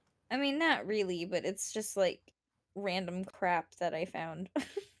 I mean, not really, but it's just like random crap that I found.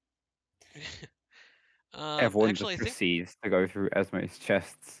 Everyone Actually, just I think. proceeds to go through Esme's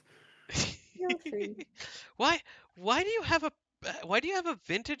chests. Feel free. Why? Why do you have a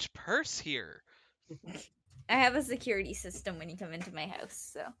vintage purse here? I have a security system when you come into my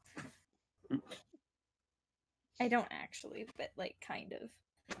house, so I don't actually, but like kind of.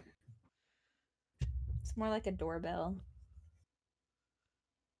 It's more like a doorbell.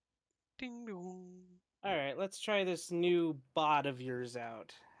 Ding dong. All right, let's try this new bot of yours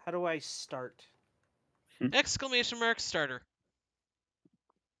out. How do I start? Exclamation mark starter.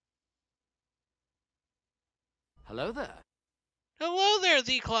 Hello there. Hello there,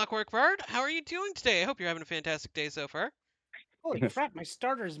 the Clockwork Bard. How are you doing today? I hope you're having a fantastic day so far. Holy crap! My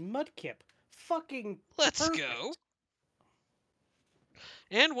starter's Mudkip. Fucking. Let's perfect. go.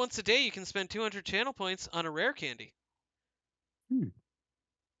 And once a day, you can spend 200 channel points on a rare candy. Hmm.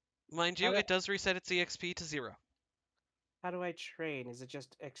 Mind you, How do- it does reset its EXP to 0. How do I train? Is it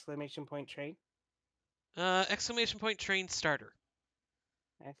just exclamation point train? Exclamation point train starter.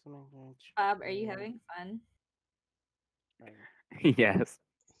 Exclamation point. Bob, are you train. having fun? Yes.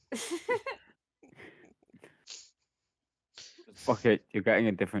 Fuck it, you're getting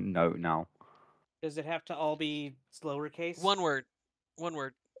a different note now. Does it have to all be lowercase? One word. One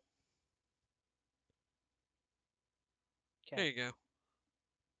word. There Okay. you go.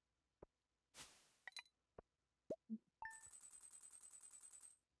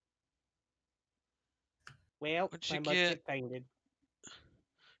 Well, What'd my you Mudkip get? painted.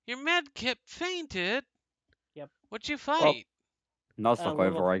 Your medkit fainted. Yep. What'd you fight? Nuzlocke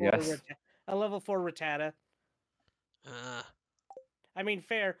over, I guess. A level 4 Rattata. I mean,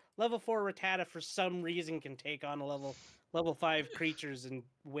 fair. Level 4 Rattata for some reason can take on a level 5 creatures and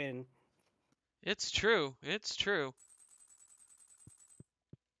win. It's true. It's true.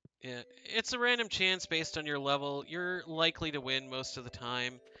 Yeah, it's a random chance based on your level. You're likely to win most of the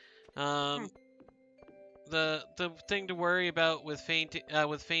time. The thing to worry about with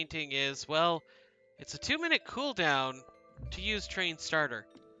fainting is, well, it's a 2-minute cooldown to use train starter.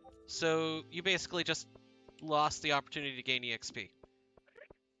 So you basically just lost the opportunity to gain EXP.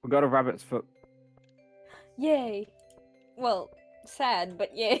 We got a rabbit's foot. Yay! Well, sad,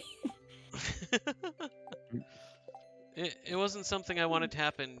 but yay. It wasn't something I wanted to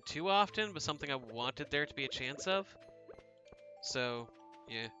happen too often, but something I wanted there to be a chance of. So,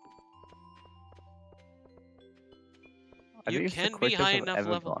 yeah. I You think it's the can be quickest high I've enough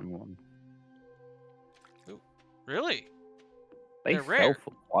ever level. gotten one. Really? They They're fell rare.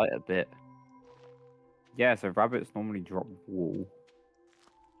 for quite a bit. Yeah, so rabbits normally drop wool.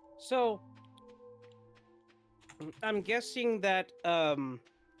 So, I'm guessing that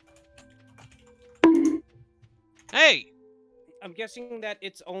Hey! I'm guessing that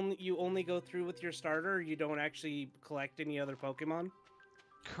you only go through with your starter. You don't actually collect any other Pokemon.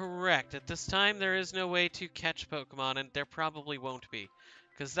 Correct. At this time, there is no way to catch Pokemon, and there probably won't be.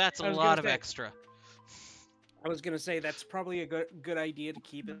 Because that's a I was lot gonna of say- extra. I was gonna say that's probably a good idea to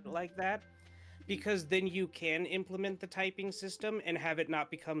keep it like that, because then you can implement the typing system and have it not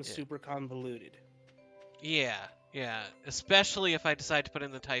become Yeah. super convoluted. Yeah, yeah. Especially if I decide to put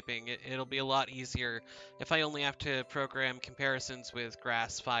in the typing, it'll be a lot easier if I only have to program comparisons with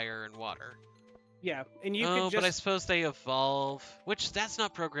grass, fire, and water. Yeah, and you Oh, could but I just suppose they evolve, which that's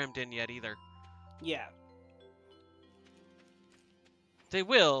not programmed in yet either. yeah. They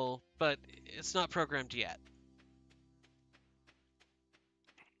will, but it's not programmed yet.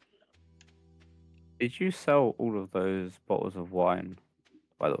 Did you sell all of those bottles of wine,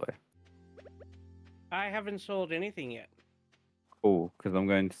 by the way? I haven't sold anything yet. Cool, because I'm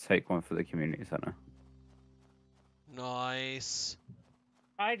going to take one for the community center. Nice.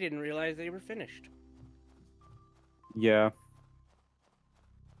 I didn't realize they were finished. Yeah.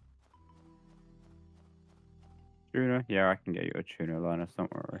 Tuna? Yeah, I can get you a tuna, Linus,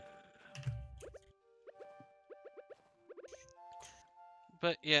 don't worry.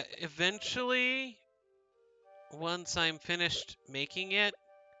 But yeah, eventually, once I'm finished making it,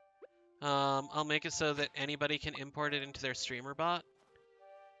 I'll make it so that anybody can import it into their streamer bot.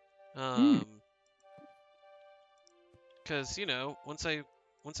 Because you know, once I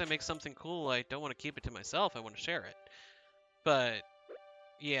make something cool, I don't want to keep it to myself. I want to share it. But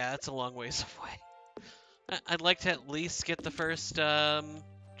yeah, that's a long ways away. I'd like to at least get the first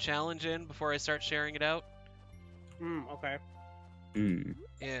challenge in before I start sharing it out. Okay.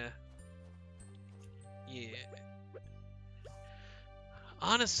 Yeah. Yeah.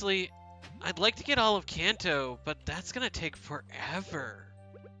 Honestly, I'd like to get all of Kanto, but that's gonna take forever.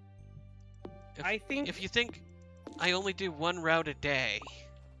 If you think I only do one route a day.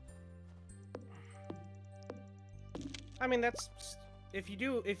 I mean, that's if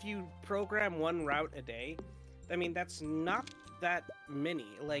you program one route a day, I mean that's not that many.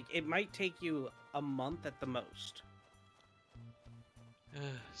 Like it might take you a month at the most.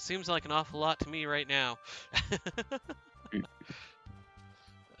 Seems like an awful lot to me right now.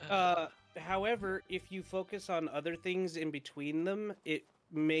 However, if you focus on other things in between them, it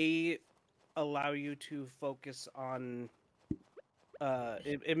may allow you to focus on.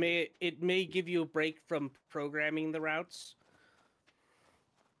 It may give you a break from programming the routes.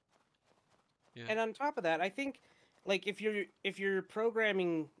 Yeah. And on top of that, I think, like if you're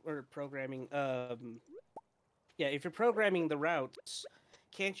programming if you're programming the routes,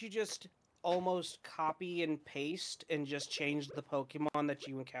 can't you just almost copy and paste and just change the Pokemon that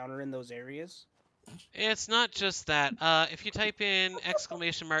you encounter in those areas? It's not just that. If you type in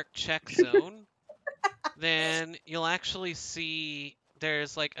 !check zone, then you'll actually see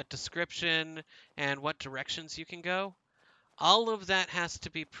there's like a description and what directions you can go. All of that has to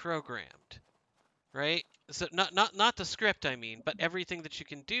be programmed, right? So not the script, I mean, but everything that you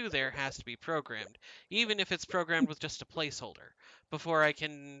can do there has to be programmed, even if it's programmed with just a placeholder, before I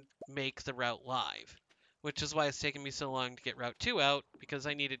can make the route live. Which is why it's taken me so long to get Route 2 out, because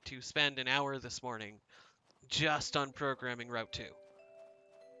I needed to spend an hour this morning just on programming Route 2.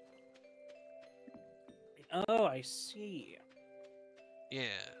 Oh, I see. Yeah,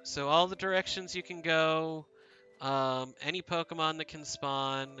 so all the directions you can go, any Pokemon that can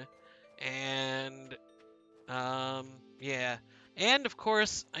spawn, and yeah. And of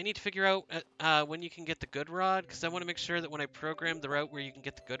course, I need to figure out when you can get the good rod, because I want to make sure that when I program the route where you can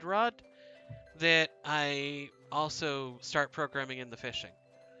get the good rod, that I also start programming in the fishing.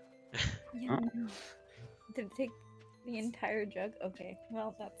 Yeah, no. Did it take the entire jug? Okay,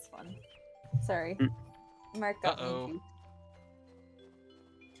 well, that's fun. Sorry. Mark got Uh-oh. me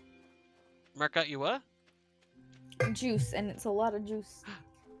Mark got you what? juice, and it's a lot of juice.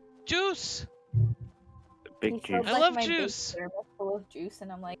 Juice! Big He juice. filled, I like, love my big juice. thermos full of juice,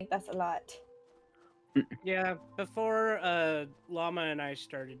 and I'm like, that's a lot. Yeah, before Llama and I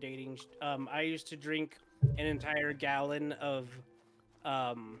started dating, I used to drink an entire gallon of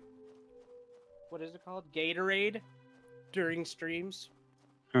what is it called? Gatorade during streams.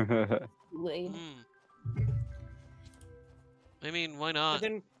 Kool-Aid. I mean, why not?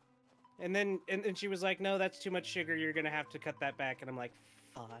 And then she was like, "No, that's too much sugar. You're gonna have to cut that back." And I'm like,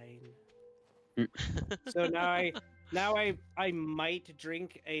 "Fine." So now I might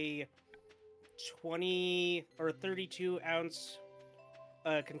drink a 20 or 32 ounce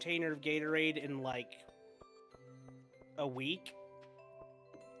container of Gatorade in like a week.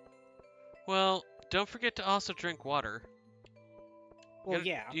 Well, don't forget to also drink water. Well,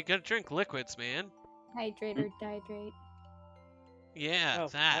 You gotta drink liquids, man. Hydrate or dihydrate. Yeah, Oh,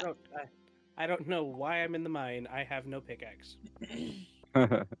 that. I don't know why I'm in the mine. I have no pickaxe.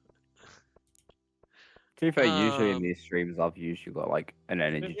 To be fair, usually in Um, these streams, I've usually got like an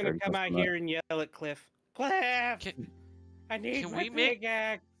I'm energy just gonna drink. come or out something. here and yell at Cliff. Cliff! Can- I need can my we make-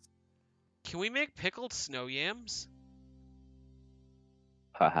 pickaxe! Can we make pickled snow yams?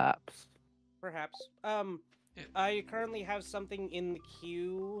 Perhaps. Perhaps. Yeah. I currently have something in the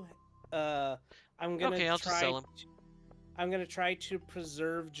queue. I'm gonna Okay, I'll just sell 'em. I'm gonna try to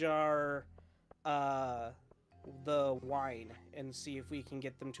preserve jar the wine and see if we can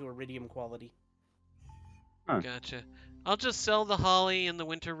get them to iridium quality. Gotcha. I'll just sell the holly and the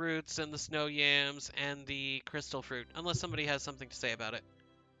winter roots and the snow yams and the crystal fruit, unless somebody has something to say about it.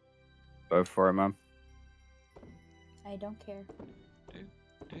 Go for it, man. I don't care.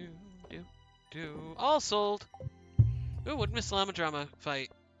 All sold. Ooh, what Miss Llama Drama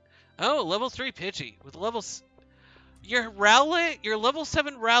fight? Oh, level 3 Pidgey with levels. Your level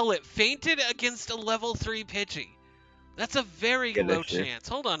 7 Rowlet fainted against a level 3 Pidgey. That's a very Good low issue. chance.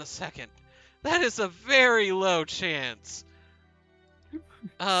 Hold on a second. That is a very low chance.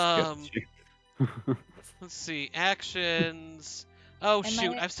 Let's see. Actions. Oh Am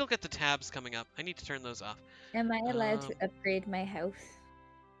shoot, I- I've still got the tabs coming up. I need to turn those off. Am I allowed to Um, upgrade my house?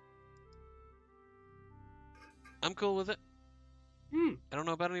 I'm cool with it. Hmm. I don't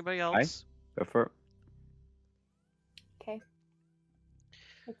know about anybody Aye. else. Go for it. Okay.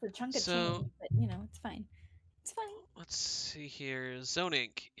 It's a chunk of So- change, but it's fine. It's fine. Let's see here.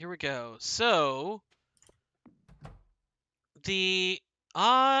 Zoning. Here we go. So the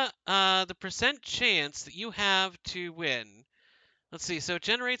percent chance that you have to win. Let's see. So it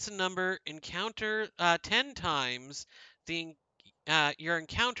generates a number encounter 10 times the your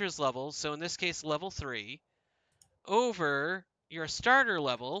encounter's level. So in this case, level 3 over your starter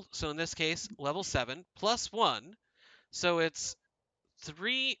level. So in this case, level 7 plus 1. So it's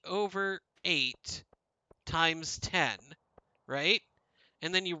 3 over 8 times 10, right?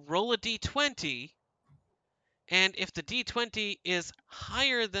 And then you roll a d20, and if the d20 is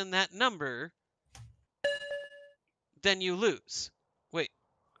higher than that number, then you lose. Wait,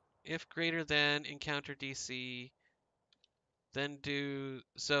 if greater than encounter DC, then do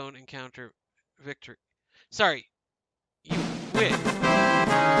zone encounter victory. Sorry, you win.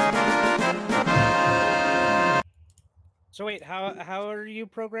 So wait, how are you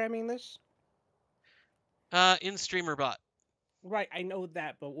programming this? In StreamerBot. Right, I know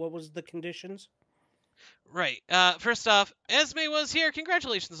that, but what was the conditions? Right. First off, Esme was here.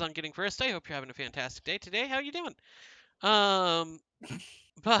 Congratulations on getting first. I hope you're having a fantastic day today. How you doing?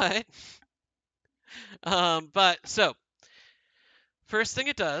 But so first thing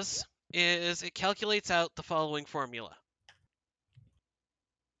it does is it calculates out the following formula.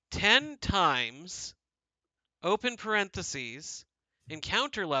 10 times open parentheses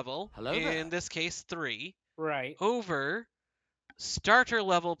encounter level, in this case 3, Right. over starter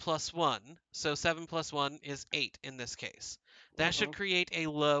level plus 1. So 7 plus 1 is 8 in this case. That should create a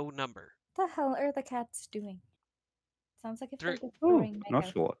low number. What the hell are the cats doing? Sounds like if they're Three- Ooh, destroying my nice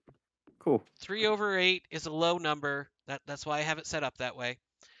house. thought. Cool. 3 over 8 is a low number. That's why I have it set up that way.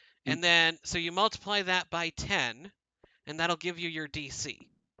 And then, so you multiply that by 10, and that'll give you your DC.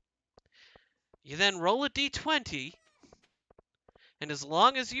 You then roll a d20, and as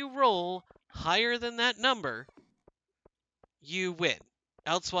long as you roll higher than that number, you win.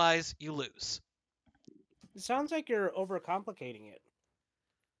 Elsewise, you lose. It sounds like you're overcomplicating it.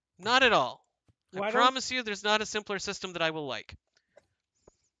 Not at all. Why I don't- promise you there's not a simpler system that I will like.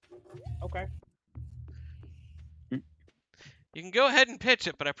 Okay. You can go ahead and pitch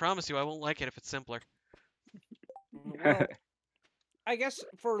it, but I promise you I won't like it if it's simpler. Well, I guess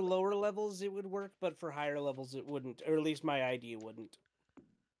for lower levels it would work, but for higher levels it wouldn't, or at least my idea wouldn't.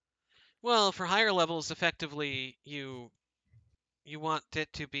 Well, for higher levels, effectively, you want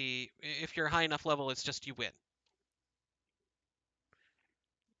it to be, if you're a high enough level, it's just you win.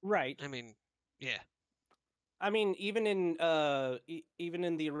 Right. I mean, yeah. I mean, even in even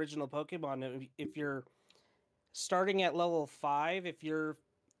in the original Pokemon, if you're starting at level 5, if you're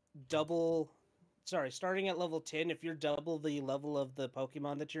starting at level 10, if you're double the level of the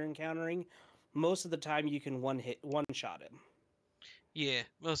Pokemon that you're encountering, most of the time you can one shot him. Yeah,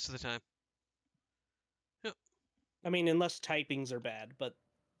 most of the time. I mean, unless typings are bad, but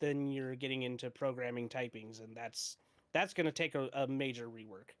then you're getting into programming typings, and that's going to take a major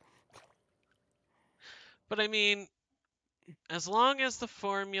rework. But I mean, as long as the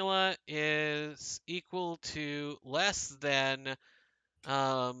formula is equal to less than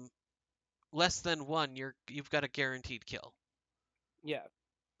 1, you've got a guaranteed kill. Yeah.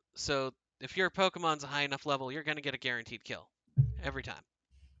 So if your Pokemon's a high enough level, you're gonna get a guaranteed kill every time.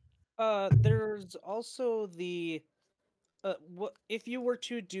 There's also the what if you were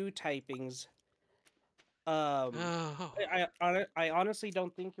to do typings? Oh. I honestly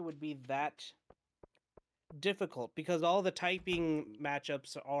don't think it would be that difficult because all the typing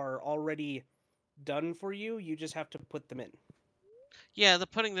matchups are already done for you. You just have to put them in. Yeah, the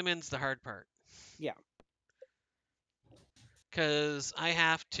putting them in's the hard part. Yeah. Because I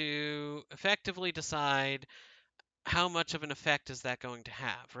have to effectively decide how much of an effect is that going to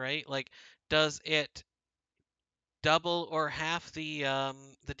have, right? Like, does it double or half the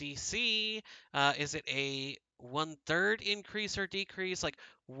DC? Is it a 1/3 increase or decrease? Like,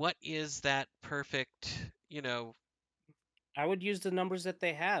 what is that perfect, I would use the numbers that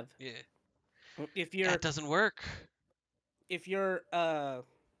they have. Yeah. If you're That doesn't work. if you're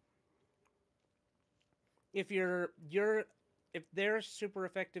if they're super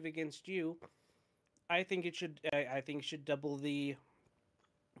effective against you, I think it should double the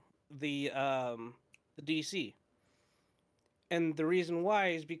DC. And the reason why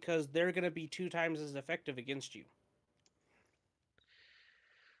is because they're going to be 2 times as effective against you.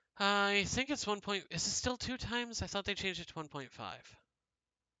 I think it's 1 point. Is it still 2 times? I thought they changed it to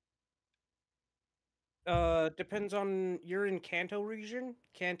 1.5. Depends on you're in Kanto region.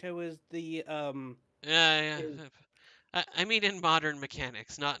 Kanto is the Yeah, is- yeah. I mean in modern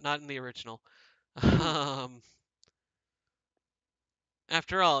mechanics, not in the original. Hmm.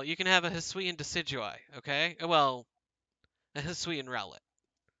 After all, you can have a Hisuian Decidui, okay? Well, a Hisuian Rowlet.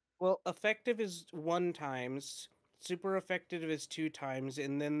 well, effective is 1 times, super effective is 2 times,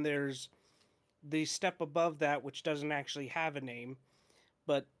 and then there's the step above that which doesn't actually have a name,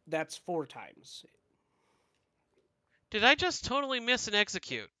 but that's 4 times. Did I just totally miss an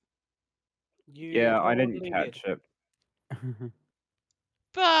execute? You Yeah, I didn't totally did. catch it.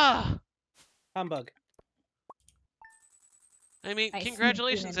 Bah! Humbug. I mean, I sneaked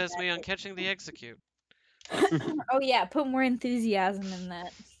congratulations, in Esme, on that. catching the execute. Oh yeah, put more enthusiasm in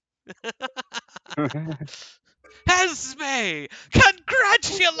that. Esme!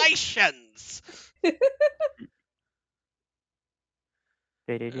 Congratulations!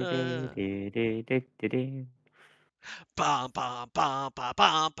 Bum bum bum bum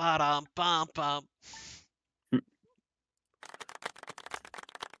bum bum bum bum.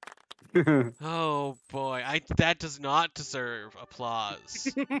 Oh boy, that does not deserve applause.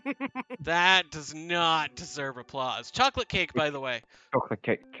 That does not deserve applause. Chocolate cake, by the way. Chocolate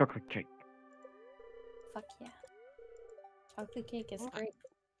cake, chocolate cake. Fuck yeah. Chocolate cake is great.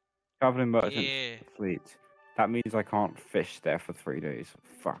 Traveling merchant Yeah. fleet. That means I can't fish there for 3 days.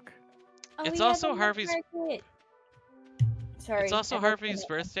 Fuck. Oh, It's yeah, also the night Harvey's. market. Sorry. It's also I looked Harvey's at it.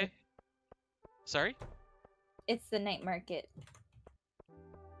 birthday. Sorry. It's the night market.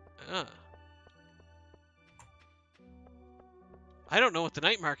 Uh. I don't know what the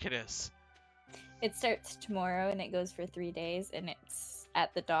night market is. It starts tomorrow and it goes for 3 days and it's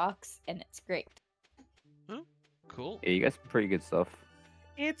at the docks and it's great. Cool. Yeah, you got some pretty good stuff.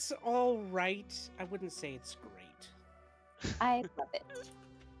 It's all right. I wouldn't say it's great. I love it.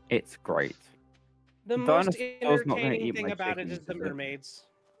 It's great. The The most dinosaur's not gonna entertaining eat thing my about it is chickens, the is it? mermaids.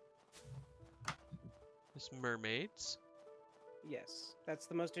 There's mermaids. Yes, that's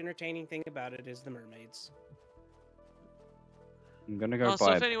the most entertaining thing about it is the mermaids. I'm gonna go Also,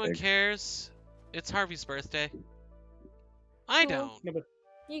 buy if a anyone pig. cares, it's Harvey's birthday. I Cool. don't. Nobody,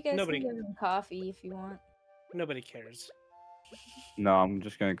 You guys Nobody- can give him coffee if you want. nobody cares. No, I'm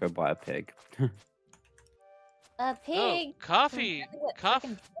just gonna go buy a pig. A pig. Oh, coffee. What, Coffee.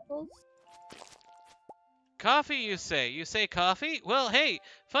 frickin' truffles? Coffee, you say? You say coffee? Well, hey,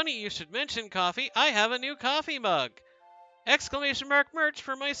 funny you should mention coffee. I have a new coffee mug! Exclamation mark merch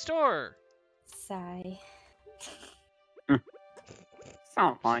for my store! Sigh.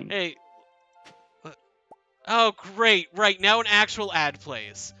 Sound fine. Hey. Oh, great. Right, now an actual ad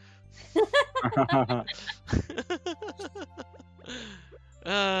plays.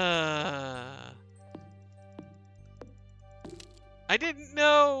 I didn't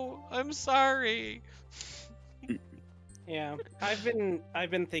know. I'm sorry. Yeah, I've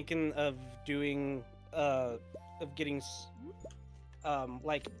been thinking of doing of getting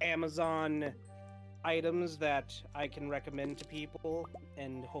like Amazon items that I can recommend to people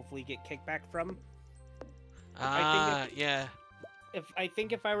and hopefully get kickback from. Yeah.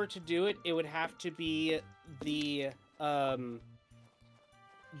 If I were to do it, it would have to be the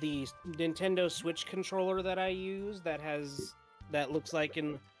Nintendo Switch controller that I use that looks like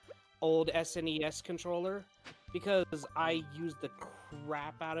an old SNES controller, because I use the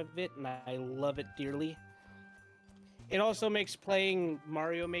crap out of it and I love it dearly. It also makes playing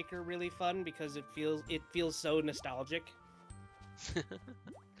Mario Maker really fun because it feels so nostalgic.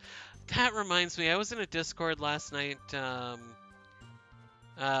 That reminds me, I was in a Discord last night, and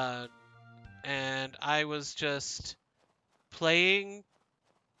I was just playing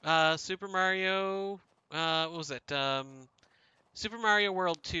Super Mario. What was it? Super Mario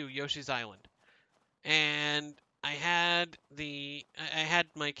World 2, Yoshi's Island, and I had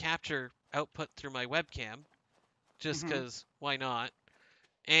my capture output through my webcam, just because why not?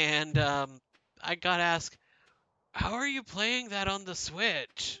 And I got asked, "How are you playing that on the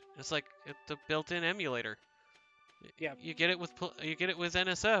Switch?" It's like the built-in emulator. Yeah. You get it with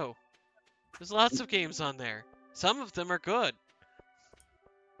NSO. There's lots of games on there. Some of them are good.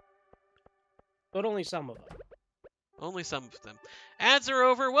 But only some of them. Only some of them. Ads are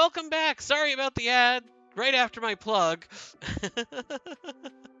over. Welcome back. Sorry about the ad. Right after my plug.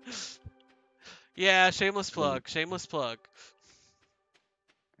 Yeah, shameless plug. Shameless plug.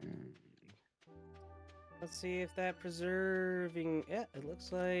 Let's see if that preserving... Yeah, it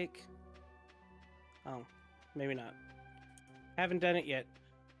looks like... Oh, maybe not. Haven't done it yet.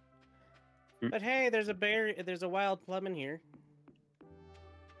 But hey, there's a wild plum in here.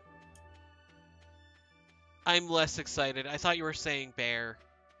 I'm less excited. I thought you were saying bear.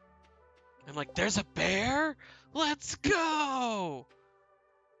 I'm like, there's a bear? Let's go!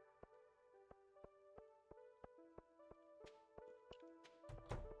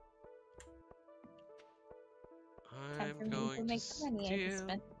 Time for I'm me going to to make the money I just steal.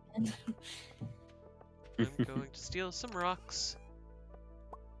 spent. I'm going to steal some rocks.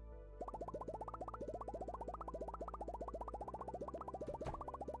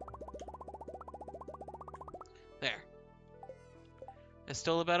 There. I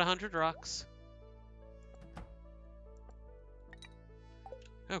stole about 100 rocks.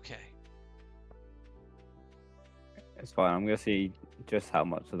 Okay. It's fine. I'm gonna see just how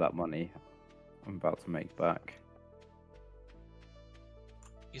much of that money I'm about to make back.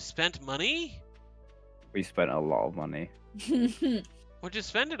 You spent money? We spent a lot of money. What'd you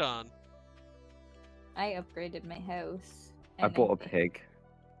spend it on? I upgraded my house. I and bought a think- pig.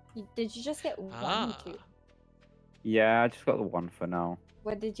 Did you just get one Ah. or two? Yeah, I just got the one for now.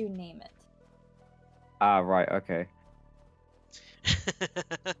 What did you name it? Ah, right. Okay.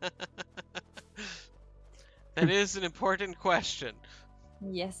 That is an important question.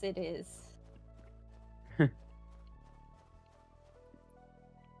 Yes, it is.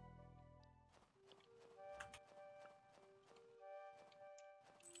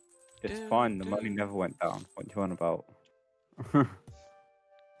 It's fine. The money never went down. What do you want about? Ooh,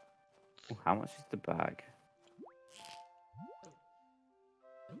 how much is the bag?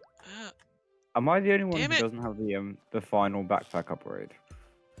 Am I the only one Damn who it. doesn't have the final backpack upgrade?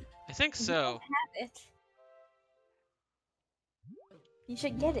 I think You so. don't have it. You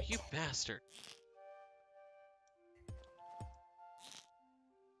should get it. You bastard.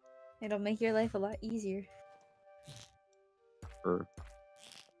 It'll make your life a lot easier. Or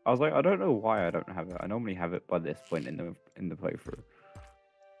I was like, I don't know why I don't have it. I normally have it by this point in the playthrough.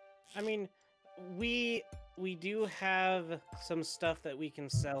 I mean, we do have some stuff that we can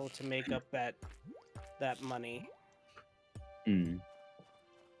sell to make up that money. Mm.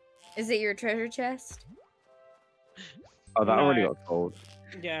 Is it your treasure chest? Oh, that No, already I- got sold.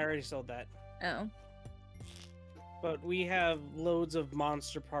 Yeah, I already sold that. Oh. But we have loads of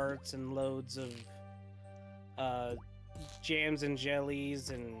monster parts and loads of jams and jellies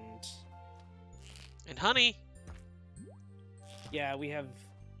and And honey. yeah, we have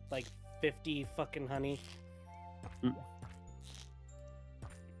like 50 fucking honey.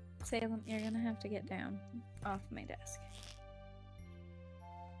 Salem, you're gonna have to get down off my desk.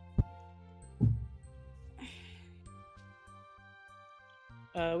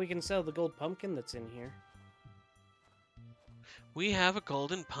 We can sell the gold pumpkin that's in here. We have a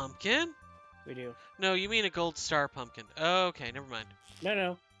golden pumpkin? We do. No, you mean a gold star pumpkin. Oh, okay, never mind.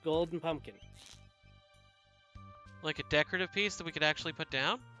 No, golden pumpkin. Like a decorative piece that we could actually put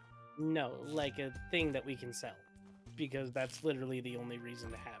down? No, like a thing that we can sell. Because that's literally the only reason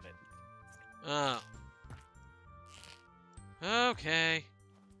to have it. Oh. Okay.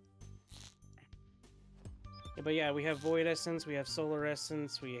 Yeah, but yeah, we have void essence, we have solar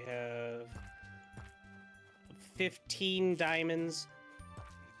essence, we have 15 diamonds.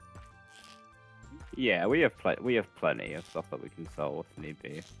 Yeah, we have plenty of stuff that we can sell if need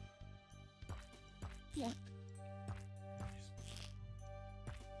be.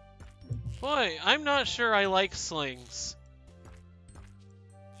 Boy, I'm not sure I like slings.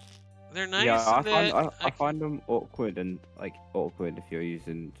 They're nice. Yeah, I that find I can- find them awkward if you're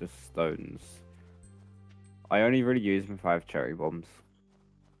using just stones. I only really use them if I have cherry bombs.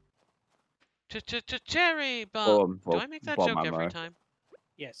 Cherry bomb. Do Well, I make that bomb joke every ammo. time?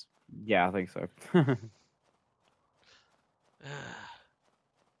 Yes. Yeah, I think so.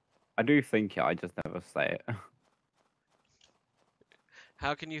 I do think it, I just never say it.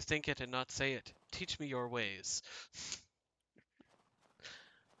 How can you think it and not say it? Teach me your ways.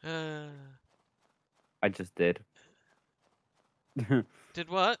 I just did. Did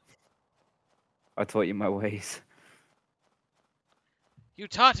what? I taught you my ways. You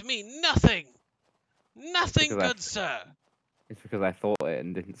taught me nothing! Nothing, Because I- good sir! It's because I thought it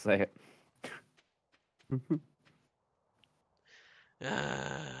and didn't say it.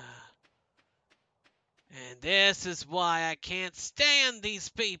 And this is why I can't stand these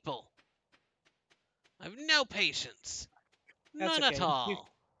people. I've no patience. That's None at okay. all.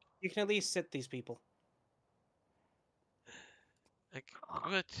 You can at least sit these people. Like,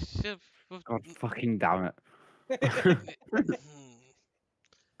 but, God fucking damn it.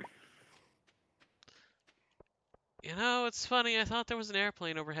 You know, it's funny. I thought there was an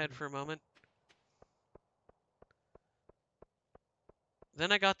airplane overhead for a moment.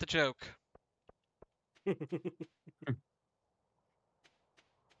 Then I got the joke.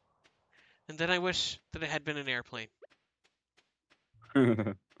 And then I wish that it had been an airplane.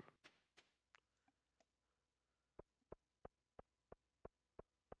 You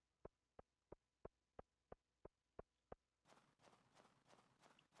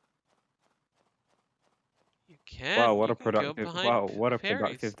can. Wow, what You a can go productive behind fairies.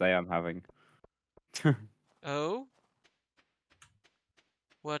 productive day I'm having. Oh?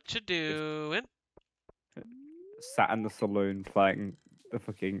 What you doing? Sat in the saloon playing the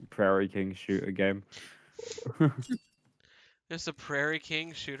fucking Prairie King shooter game. There's a Prairie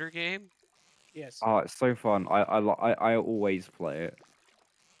King shooter game? Yes. Oh, it's so fun. I always play it.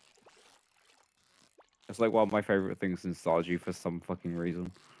 It's like one of my favorite things in Stardew for some fucking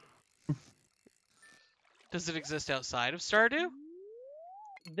reason. Does it exist outside of Stardew?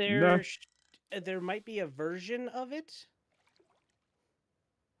 There might be a version of it.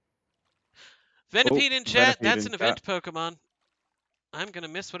 Venipede in chat, Venipede that's in an chat. event Pokemon. I'm gonna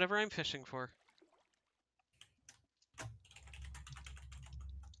miss whatever I'm fishing for.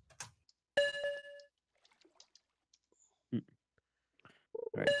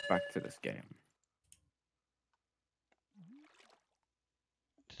 Right, back to this game.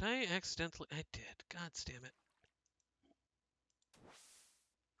 Did I accidentally? I did. God damn it.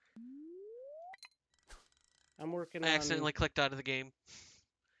 I'm working I on. accidentally clicked out of the game.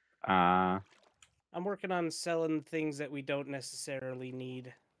 I'm working on selling things that we don't necessarily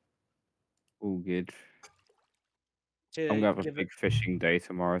need. All good. To I'm gonna have a give big it. fishing day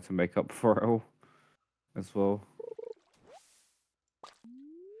tomorrow to make up for it all, as well.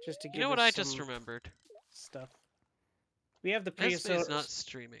 Just to give You know what us I just some remembered? stuff. We have the Esme's creosote. not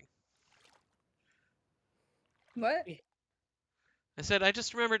streaming. What? I said I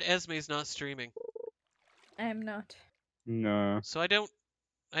just remembered Esme's not streaming. I am not. No. So I don't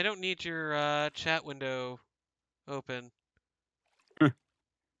need your chat window open.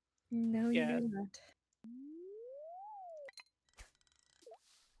 No, you Yeah. do not.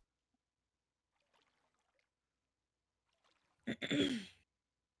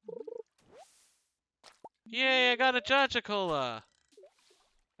 Yay, I got a Jaja-Cola!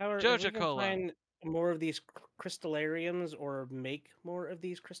 However, if we Joja can Cola. find more of these crystallariums or make more of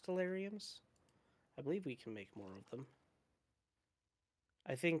these crystallariums, I believe we can make more of them.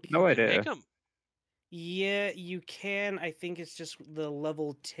 I think. No You can idea. make them. Yeah, you can. I think it's just the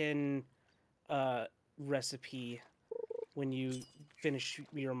level 10 recipe when you finish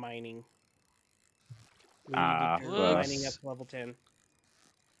your mining. When you get your well. mining up to level 10.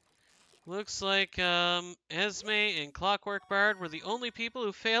 Looks like Esme and Clockwork Bard were the only people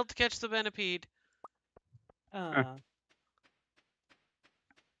who failed to catch the Venipede.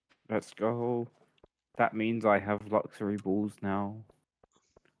 Let's go. That means I have luxury balls now.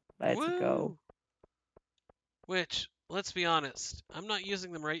 Let's go. Woo! Which, let's be honest, I'm not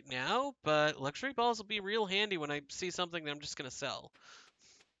using them right now, but luxury balls will be real handy when I see something that I'm just gonna sell.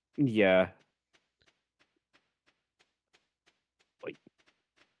 Yeah.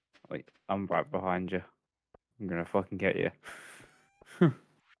 Wait, I'm right behind you. I'm gonna fucking get you. I'm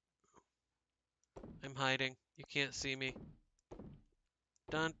hiding. You can't see me.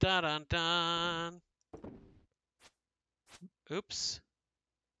 Dun dun dun dun. Oops.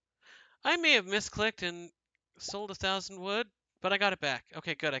 I may have misclicked and sold 1,000 wood, but I got it back.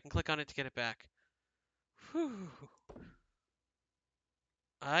 Okay, good. I can click on it to get it back. Whew.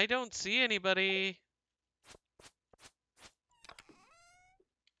 I don't see anybody.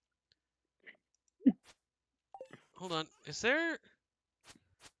 Hold on. Is there...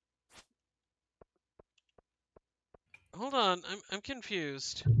 Hold on. I'm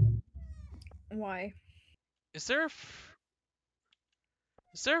confused. Why? Is there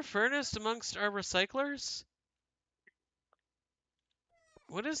a furnace amongst our recyclers?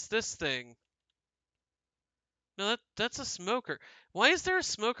 What is this thing? No, that's a smoker. Why is there a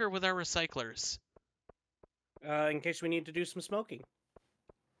smoker with our recyclers? In case we need to do some smoking.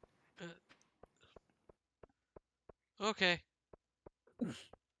 Okay.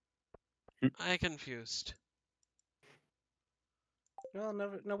 I confused. Well,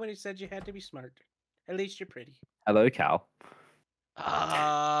 nobody said you had to be smart. At least you're pretty. Hello, Cal.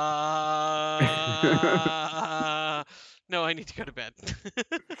 No, I need to go to bed.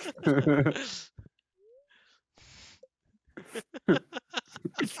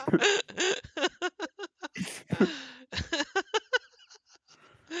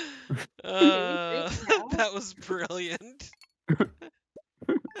 That was brilliant.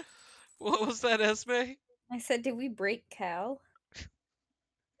 What was that, Esme? I said, did we break Cal?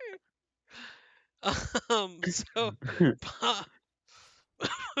 So, Bob...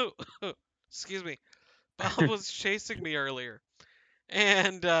 Excuse me. Bob was chasing me earlier.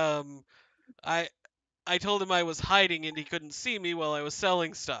 And, I I told him I was hiding and he couldn't see me while I was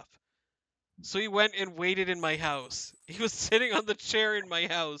selling stuff. So he went and waited in my house. He was sitting on the chair in my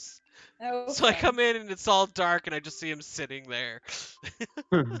house. Oh, So I fun. come in and it's all dark and I just see him sitting there.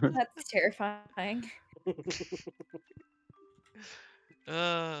 That's terrifying.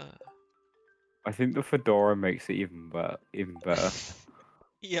 Uh, I think the fedora makes it even better.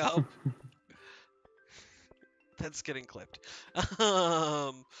 yup. That's getting clipped.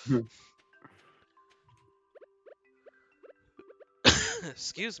 Um,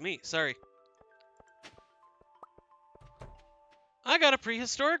 excuse me, sorry. I got a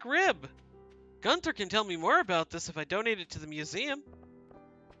prehistoric rib. Gunther can tell me more about this if I donate it to the museum.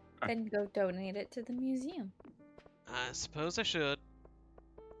 Then go donate it to the museum. I suppose I should.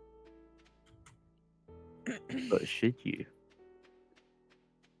 But should you?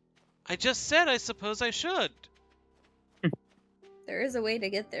 I just said I suppose I should. There is a way to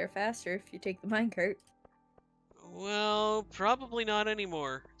get there faster if you take the minecart. Well, probably not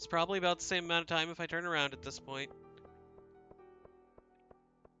anymore. It's probably about the same amount of time if I turn around at this point.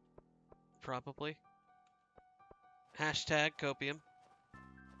 Probably. Hashtag copium.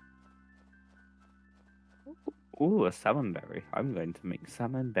 Ooh, a salmonberry. I'm going to make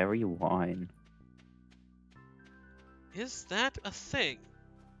salmonberry wine. Is that a thing?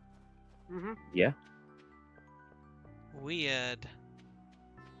 Mm-hmm. Yeah. Weird.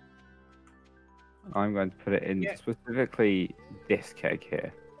 I'm going to put it in Yeah. specifically this keg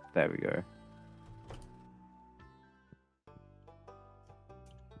here. There we go.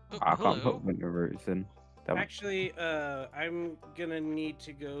 Oh, I can't hello. put winter roots in. Damn it. Actually, I'm gonna need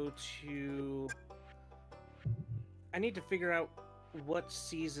to go to. I need to figure out what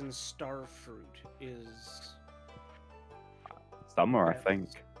season starfruit is. Summer, I Yes. think.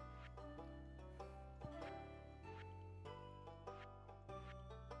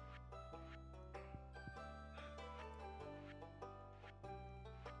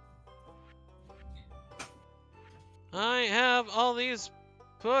 I have all these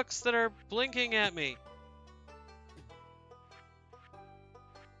books that are blinking at me.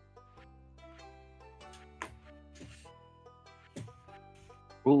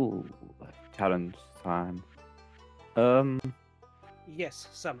 Ooh, challenge time. Yes,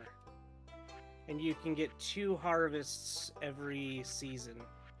 summer. And you can get 2 harvests every season.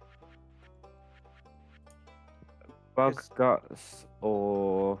 Bug Yes. guts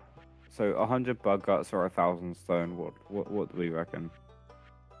or 100 bug guts or 1,000 stone. What do we reckon?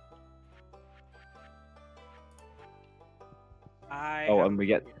 Oh, have and we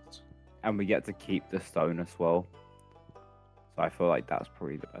get- forget. And we get to keep the stone as well. So I feel like that's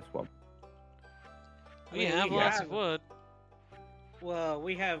probably the best one. I We mean, have we lots have- of wood. Well,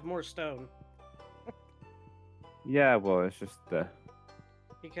 we have more stone Yeah, well, it's just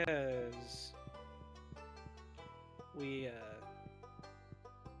because we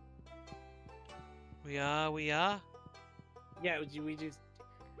We are. yeah we just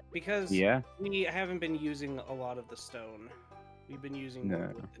because yeah. we haven't been using a lot of the stone. We've been using more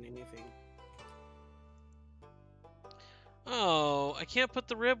No. wood than anything. Oh, I can't put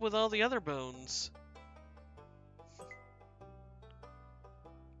the rib with all the other bones.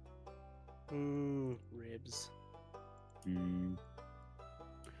 Ribs. Mm.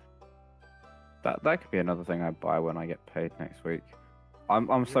 That could be another thing I buy when I get paid next week.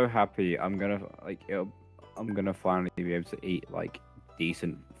 I'm so happy. I'm gonna finally be able to eat like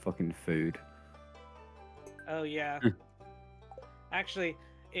decent fucking food. Oh yeah. Actually,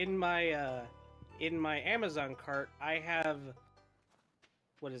 in my Amazon cart, I have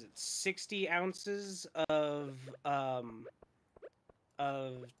what is it? 60 ounces of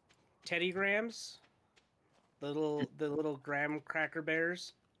Teddy Grahams, the little graham cracker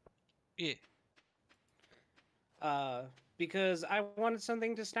bears. Yeah. Because I wanted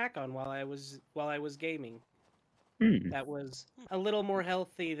something to snack on while I was gaming. Hmm. That was a little more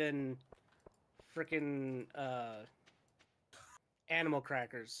healthy than frickin' animal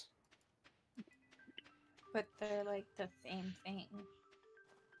crackers. But they're like the same thing.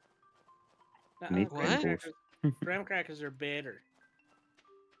 Need What? Graham crackers are bitter.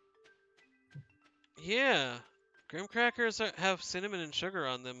 Yeah. Graham crackers have cinnamon and sugar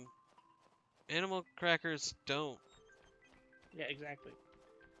on them. Animal crackers don't. Yeah, exactly.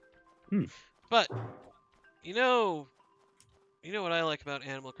 But you know what I like about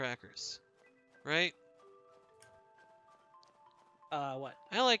animal crackers, right? What?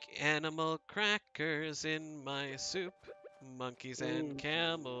 I like animal crackers in my soup. Monkeys and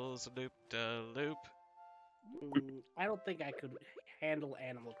camels, loop da loop. I don't think I could handle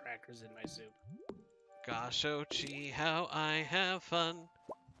animal crackers in my soup. Gosh, oh gee, how I have fun.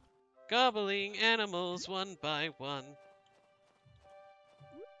 Gobbling animals one by one.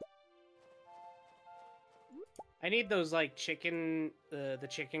 I need those like chicken, the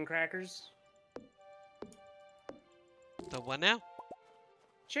chicken crackers. The what now?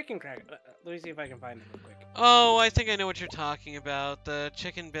 Chicken cracker. Let me see if I can find them real quick. Oh, I think I know what you're talking about. The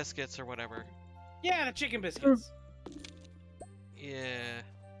chicken biscuits or whatever. Yeah, the chicken biscuits. Yeah.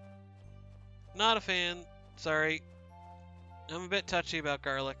 Not a fan. Sorry. I'm a bit touchy about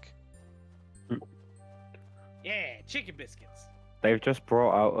garlic. Yeah, chicken biscuits. They've just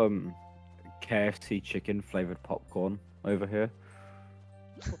brought out KFC chicken flavored popcorn over here,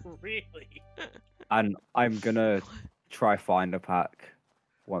 Really? and I'm gonna try find a pack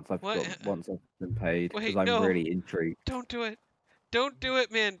once I've What? been paid because Wait, I'm no. really intrigued. Don't do it. Don't do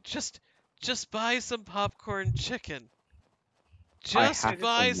it, man. Just buy some popcorn chicken. Just have to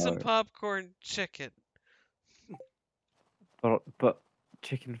buy some know. popcorn chicken. But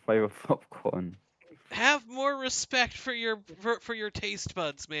chicken flavored popcorn. Have more respect for your taste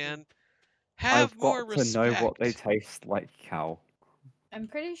buds, man. Have I've more got to know respect. what they taste like, Cal. I'm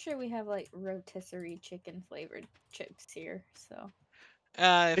pretty sure we have like rotisserie chicken flavored chips here, so.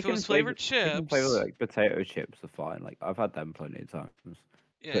 If it was flavored chicken chips. flavored like potato chips are fine. Like I've had them plenty of times.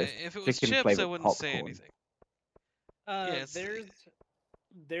 Yeah, But if it was chicken chips, I flavored wouldn't say popcorn. anything. Yes.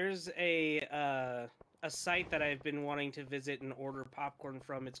 There's a site that I've been wanting to visit and order popcorn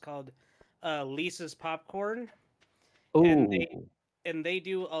from. It's called Lisa's Popcorn, Ooh, and they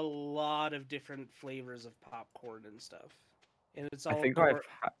do a lot of different flavors of popcorn and stuff. And it's all I think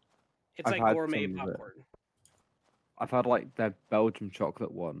it's I've like had gourmet some of it. popcorn. I've had like their Belgian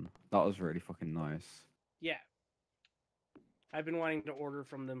chocolate one. That was really fucking nice. Yeah. I've been wanting to order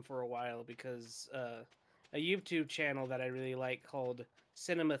from them for a while because a YouTube channel that I really like called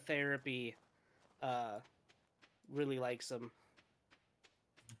Cinema Therapy really likes them.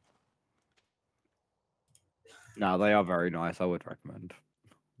 No, they are very nice. I would recommend.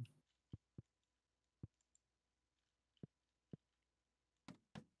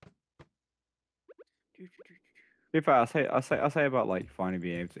 To be fair, I say about like finally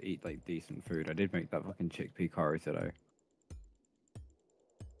being able to eat like decent food. I did make that fucking chickpea curry today.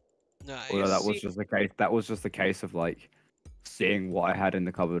 Nice. Although that was just the case. That was just the case of like seeing what I had in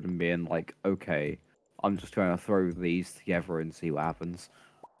the cupboard and being like, okay, I'm just going to throw these together and see what happens.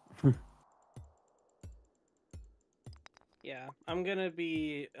 Yeah, I'm gonna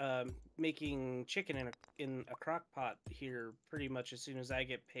be making chicken in a crock pot here pretty much as soon as I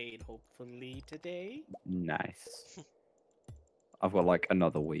get paid. Hopefully today. Nice. I've got like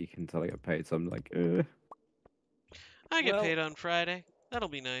another week until I get paid, so I'm like, I get paid on Friday. That'll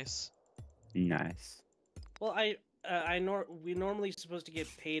be nice. nice. Well, we normally supposed to get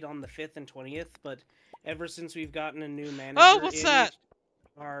paid on the 5th and 20th, but ever since we've gotten a new manager, Oh, what's that?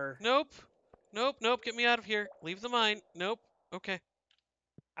 Our Nope. Nope. Get me out of here. Leave the mine. Nope. Okay.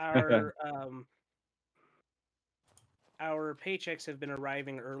 our our paychecks have been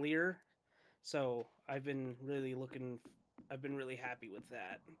arriving earlier, so I've been really happy with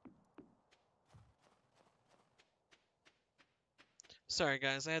that. Sorry,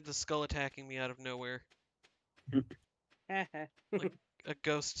 guys. I had the skull attacking me out of nowhere. Like a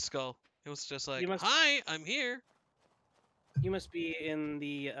ghost skull. It was just like, hi, I'm here. You must be in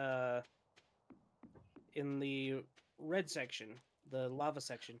the red section, the lava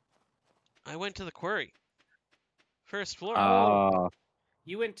section. I went to the quarry. First floor. Oh,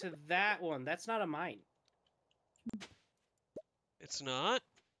 you went to that one. That's not a mine. It's not?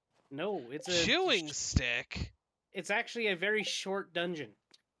 No, it's a chewing stick. It's actually a very short dungeon.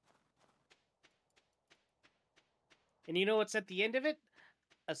 And you know what's at the end of it?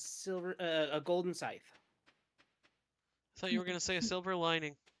 A golden scythe. I thought you were gonna say a silver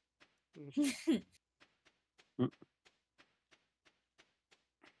lining. Is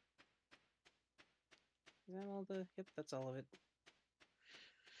that all the? Yep, that's all of it.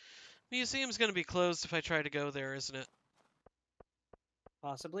 Museum's gonna be closed if I try to go there, isn't it?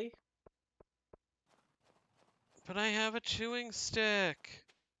 Possibly. But I have a chewing stick.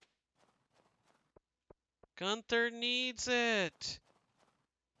 Gunther needs it.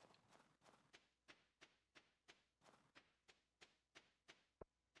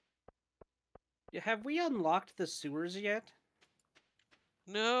 Have we unlocked the sewers yet?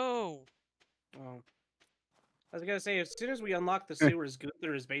 No. Oh. I was gonna say, as soon as we unlock the sewers,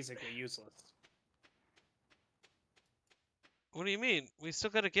 Gunther is basically useless. What do you mean? We still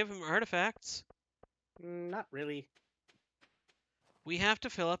gotta give him artifacts. Not really. We have to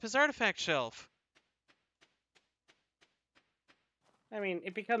fill up his artifact shelf. I mean,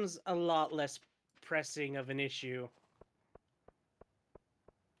 it becomes a lot less pressing of an issue.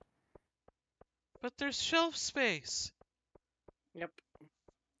 But there's shelf space. Yep.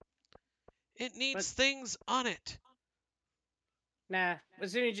 It needs But- things on it. Nah.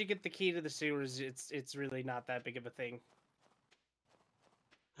 As soon as you get the key to the sewers, it's really not that big of a thing.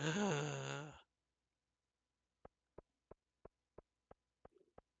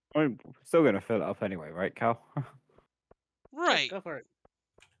 I'm still gonna fill it up anyway, right, Cal? Sure, Right. go for it.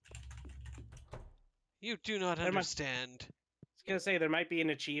 You do not Never mind. understand. I was gonna say there might be an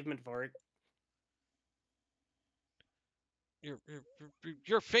achievement for it.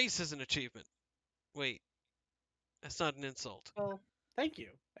 Your face is an achievement. Wait, that's not an insult. Well, thank you.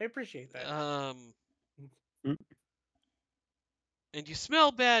 I appreciate that. Mm. And you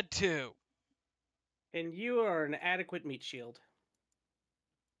smell bad too. And you are an adequate meat shield.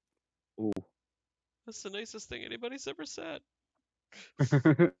 Ooh. That's the nicest thing anybody's ever said. There's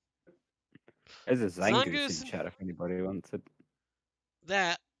a Zangoose Zangoose- in chat if anybody wants it.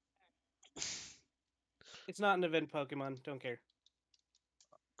 That. It's not an event Pokemon. Don't care.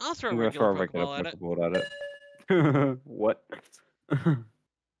 I'll throw a I'm gonna regular throw a regular Pokeball at it. Pokeball at it. What?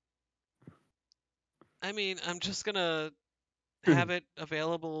 I mean, I'm just gonna have it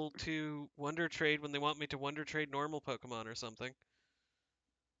available to Wonder Trade when they want me to Wonder Trade normal Pokemon or something.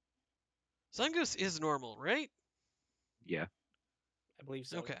 Zangoose is normal, right? Yeah. I believe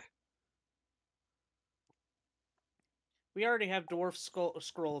so. Okay. We already have Dwarf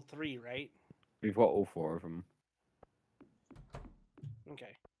Scroll 3, right? We've got all 4 of them.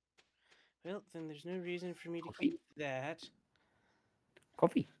 Okay. Well, then there's no reason for me to Coffee? keep that.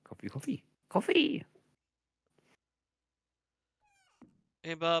 Coffee, coffee, coffee, coffee.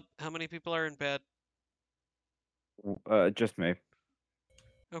 Hey, Bob, how many people are in bed? Just me.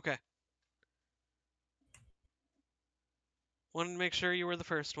 Okay. Wanted to make sure you were the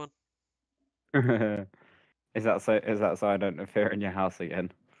first one. Is that so? Is that so I don't appear in your house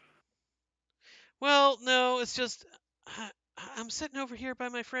again? Well, no, it's just I'm sitting over here by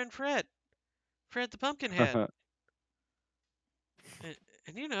my friend Fred. Fred the Pumpkinhead.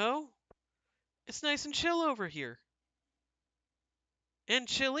 And you know, it's nice and chill over here. And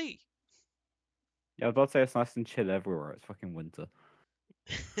chilly. Yeah, I was about to say it's nice and chill everywhere. It's fucking winter.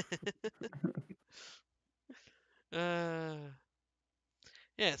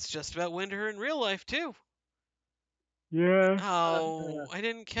 Yeah, it's just about winter in real life too. Yeah. Oh, I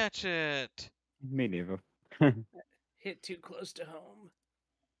didn't catch it. Me neither. Hit too close to home.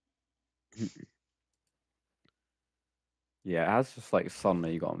 Yeah, it has just like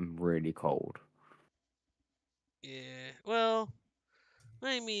suddenly gotten really cold. Yeah, well,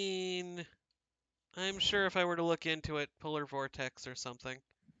 I mean, I'm sure if I were to look into it, polar vortex or something.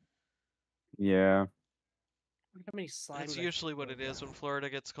 Yeah. Look how many slimes That's I usually can what go it is down. when Florida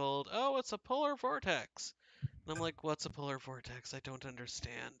gets cold. Oh, it's a polar vortex. And I'm like, what's a polar vortex? I don't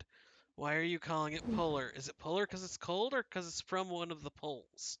understand. Why are you calling it polar? Is it polar because it's cold or because it's from one of the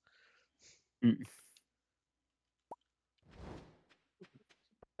poles?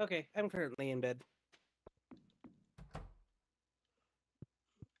 Okay, I'm currently in bed.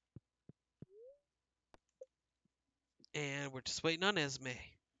 And we're just waiting on Esme.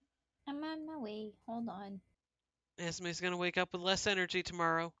 I'm on my way. Hold on. Esme's gonna wake up with less energy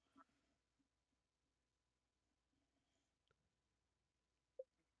tomorrow.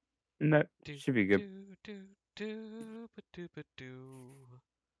 No, Do, should be good. do.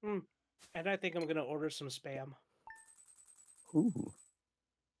 And I think I'm gonna order some spam. Ooh.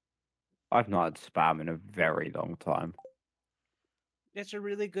 I've not had spam in a very long time. It's a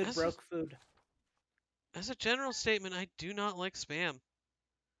really good That's broke food. As a general statement, I do not like spam.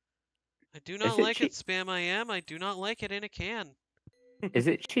 I do not Is it like cheap? it spam I am. I do not like it in a can. Is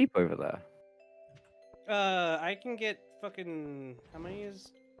it cheap over there? I can get fucking how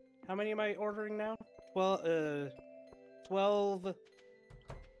many am I ordering now? 12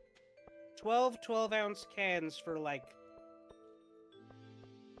 12-ounce cans for like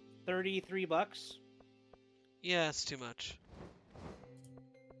 $33. Yeah, it's too much.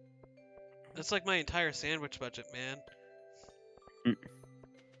 That's like my entire sandwich budget, man.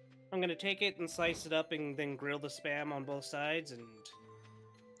 I'm gonna take it and slice it up and then grill the spam on both sides and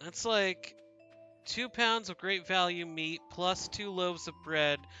That's like 2 pounds of great value meat plus 2 loaves of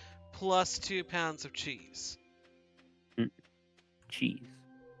bread plus 2 pounds of cheese. Cheese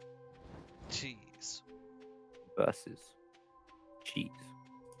Cheese. versus cheese.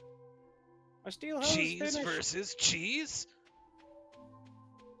 my steel hose Cheese finished. versus cheese?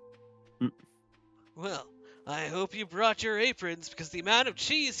 Mm. Well, I hope you brought your aprons because the amount of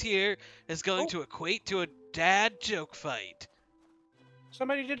cheese here is going Oh. to equate to a dad joke fight.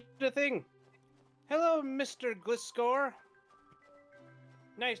 Somebody did a thing. Hello, Mr. Gliscor.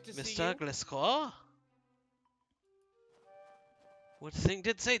 Nice to see Mr. you. Gliscor? What thing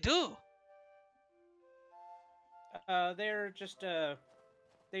did they do? They're just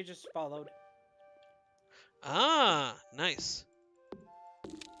they just followed. Ah, nice.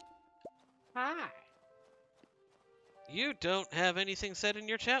 Hi. You don't have anything said in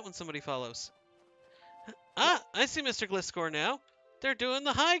your chat when somebody follows. Ah, I see Mr. Gliscor now. They're doing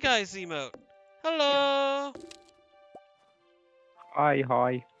the hi guys emote. Hello. Hi,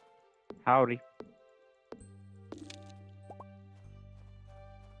 hi. Howdy.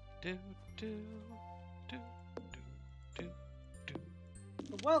 Do, do, do, do, do.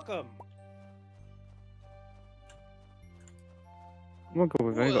 Welcome. Oh my god,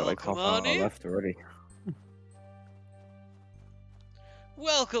 we've only got like half Welcome an on hour in. left already.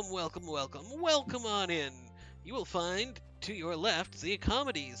 Welcome, welcome, welcome, welcome on in. You will find to your left the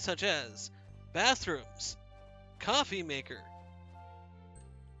accommodations such as bathrooms, coffee maker,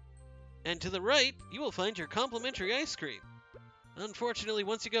 and to the right you will find your complimentary ice cream. Unfortunately,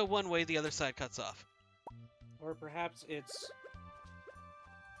 once you go one way, the other side cuts off. Or perhaps it's...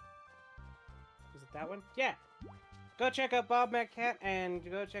 Is it that one? Yeah. Go check out Bob McCat and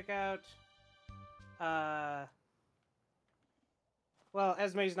go check out... Well,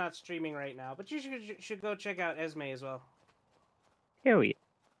 Esme's not streaming right now, but you should go check out Esme as well. Hell yeah.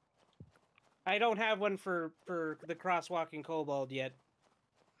 I don't have one for the Crosswalking Kobold yet.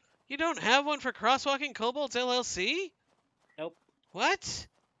 You don't have one for Crosswalking Kobolds LLC? Nope. What?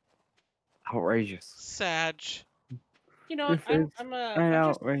 Outrageous. Sag. You know, This I'm is I'm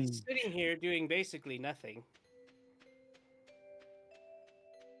outrageous. just sitting here doing basically nothing.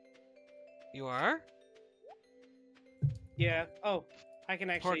 You are? Yeah. Oh, I can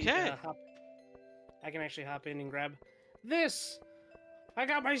actually Okay. I can actually hop in and grab this. I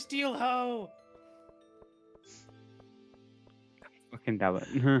got my steel hoe. Fucking damn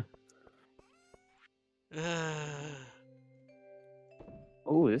it.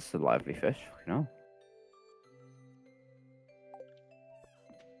 Oh, this is a lively fish. No.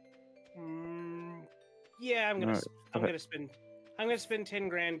 Yeah, I'm No, gonna stop it. I'm gonna spend 10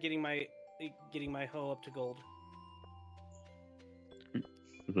 grand getting my hoe up to gold.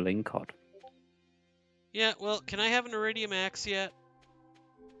 Lincod. Yeah, well, can I have an Iridium axe yet?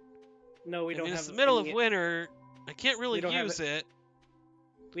 No, we I don't mean, have it's the middle any, of winter. I can't really don't have use it.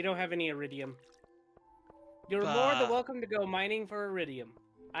 We don't have any iridium. You're more Bah. than welcome to go mining for iridium.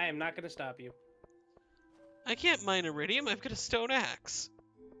 I am not gonna stop you. I can't mine Iridium. I've got a stone axe.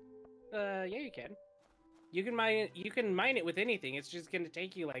 Yeah, you can. You can mine it. You can mine it with anything. It's just gonna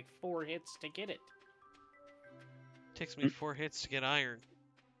take you like 4 hits to get it. Takes me 4 hits to get iron.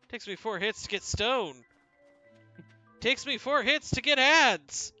 Takes me 4 hits to get stone. Takes me 4 hits to get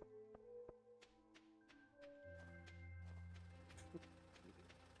ads.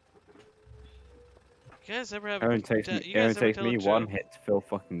 You guys ever have? It only takes you me, guys ever tell a me one joke? hit to feel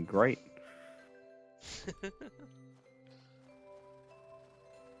fucking great.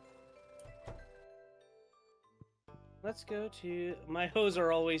 Let's go to... My hoes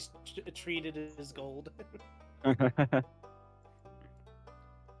are always treated as gold.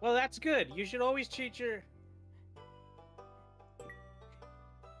 Well, that's good. You should always treat your...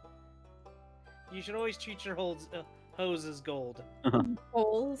 You should always treat your hoes as gold.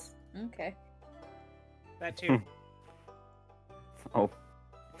 Holes. Okay. That too. Oh.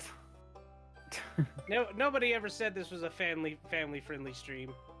 No, nobody ever said this was a family-friendly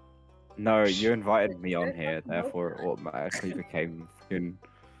stream. No, you invited me on here, therefore it automatically became fucking...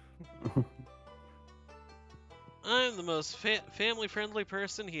 I'm the most family-friendly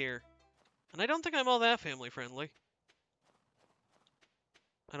person here. And I don't think I'm all that family-friendly.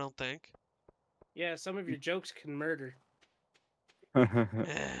 I don't think. Yeah, some of your jokes can murder.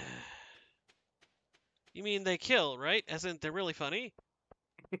 You mean they kill, right? As in they're really funny?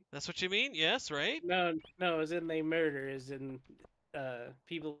 That's what you mean? Yes, right? No, as in they murder, as in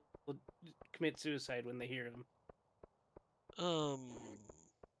people commit suicide when they hear them.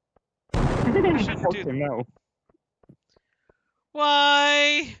 I shouldn't do. Fucking hell.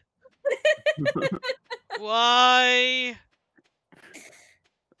 Why? Why?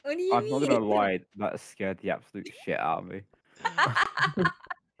 What do you I'm mean? not gonna lie, that scared the absolute shit out of me.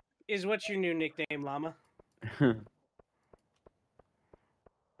 Is what's your new nickname, Llama?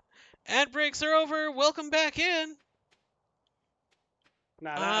 Ad breaks are over. Welcome back in.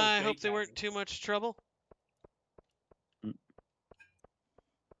 Nah, that was I great hope they weren't timing. too much trouble.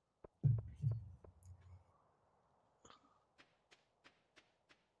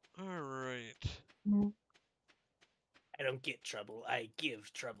 All right. I don't get trouble. I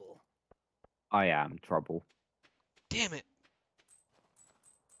give trouble. I am trouble. Damn it.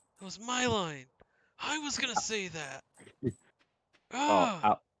 That was my line. I was gonna say that. Oh,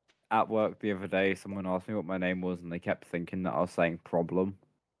 Ah. at work the other day, someone asked me what my name was, and they kept thinking that I was saying problem.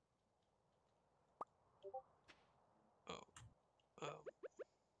 Oh.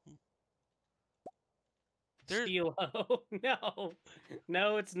 There. Steel hoe. No.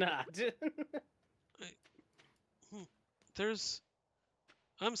 No, it's not. There's.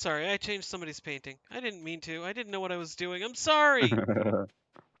 I'm sorry. I changed somebody's painting. I didn't mean to. I didn't know what I was doing. I'm sorry.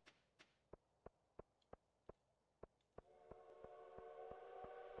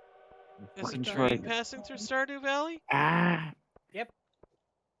 Is a Fucking train train. passing through Stardew Valley? Ah. Yep.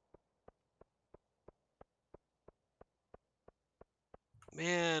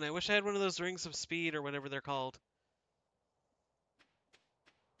 Man, I wish I had one of those rings of speed or whatever they're called.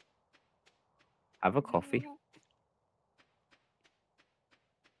 Have a coffee.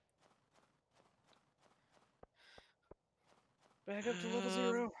 Back up to level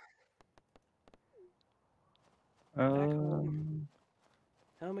 0. Back Um.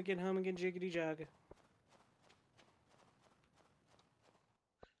 home again, jiggity jog.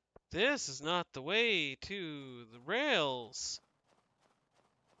 This is not the way to the rails.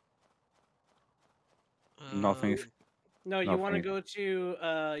 Nothing's. No, you want to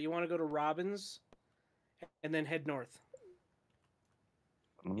Nothing. go to Robbins, and then head north.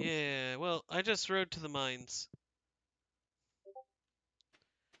 Yeah, well, I just rode to the mines.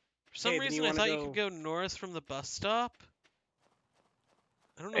 For some Okay, then you reason, I wanna thought you could go north from the bus stop.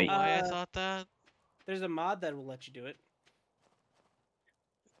 I don't know Hey. why I thought that. There's a mod that will let you do it.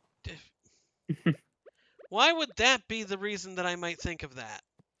 Why would that be the reason that I might think of that?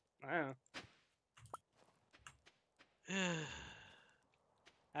 I don't know.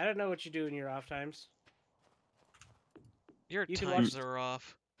 I don't know what you do in your off times. Your You can times watch- are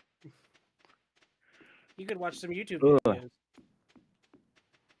off. You could watch some YouTube Ugh. videos.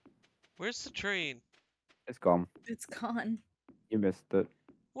 Where's the train? It's gone. It's gone. You missed it.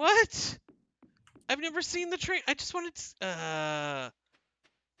 What? I've never seen the train. I just wanted to...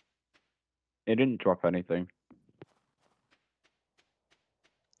 It didn't drop anything.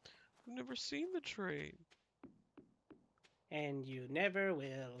 I've never seen the train. And you never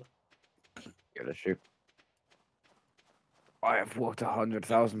will. Get a shoot. I have walked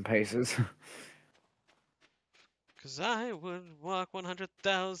 100,000 paces. Cause I would walk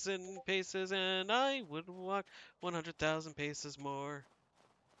 100,000 paces and I would walk 100,000 paces more.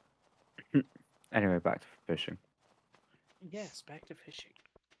 Anyway, back to fishing. Yes, back to fishing.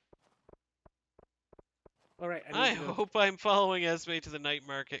 Alright, I hope I'm following Esme to the night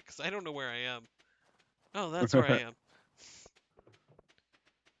market, because I don't know where I am. Oh, that's where I am.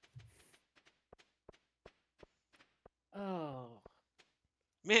 Oh.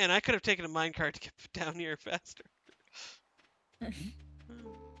 Man, I could have taken a minecart to get down here faster.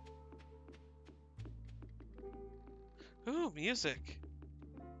 Ooh, music.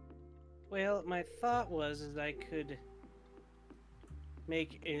 Well, my thought was is I could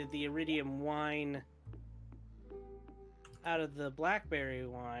make the iridium wine out of the blackberry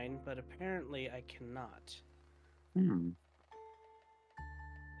wine, but apparently I cannot. Hmm.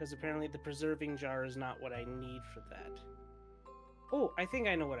 Because apparently the preserving jar is not what I need for that. Oh, I think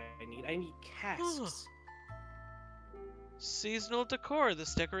I know what I need. I need casks. Seasonal decor.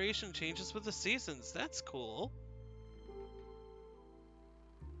 This decoration changes with the seasons. That's cool.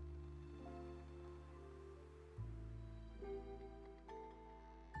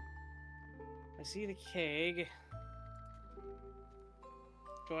 I see the keg.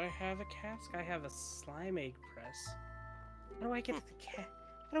 Do I have a cask? I have a slime egg press. How do I get the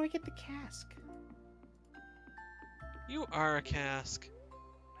How do I get the cask? You are a cask.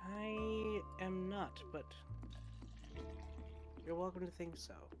 I am not, but you're welcome to think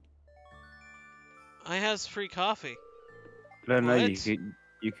so. I has free coffee. No, no, What?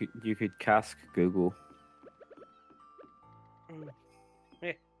 you could cask Google.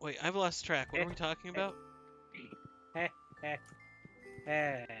 Wait, I've lost track. What are we talking about?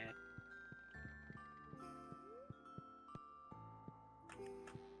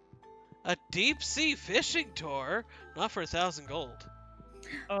 A deep sea fishing tour? Not for 1,000 gold.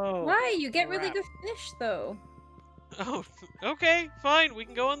 Oh. Why? You get really crap. good fish, though. Oh, okay, fine. We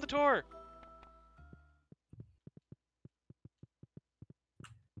can go on the tour.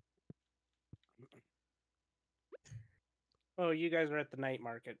 Oh, you guys are at the night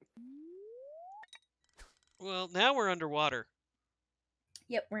market. Well, now we're underwater.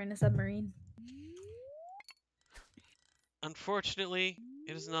 Yep, we're in a submarine. Unfortunately,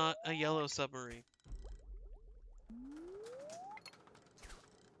 it is not a yellow submarine.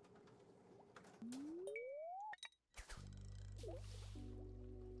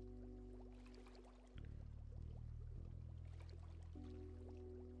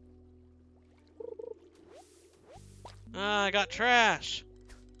 Ah, I got trash.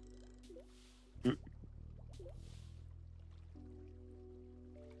 Mm.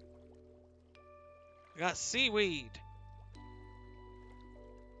 I got seaweed.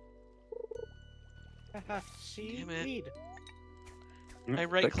 Haha, Damn it. seaweed. I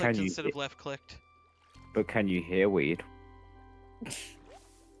But right-clicked can you instead of left-clicked. But can you hear weed?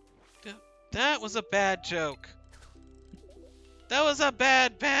 That was a bad joke. That was a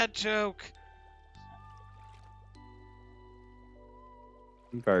bad, bad joke.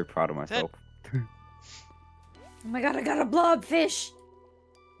 I'm very proud of myself. Oh my god, I got a blobfish! Oh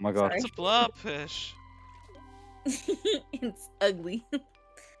my god. It's a blobfish. It's ugly.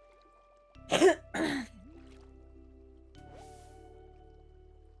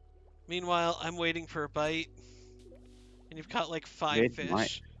 Meanwhile, I'm waiting for a bite. And you've caught like 5 Midnight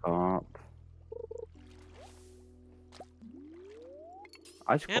fish. carp.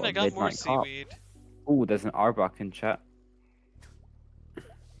 I just And got I a got more midnight carp. seaweed. Oh, there's an Arbok in chat.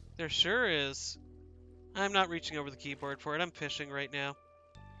 There sure is. I'm not reaching over the keyboard for it. I'm fishing right now.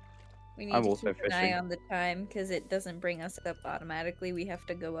 We need I'm to also keep an eye fishing. on the time because it doesn't bring us up automatically. We have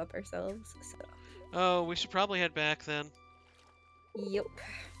to go up ourselves. So, Oh, we should probably head back then. yep.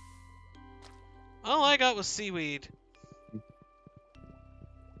 All I got was seaweed.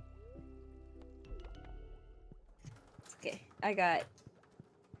 Okay, I got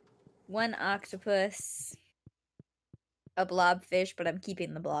one octopus, a blobfish, but I'm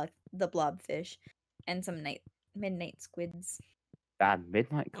keeping the blobfish, and some midnight squids. That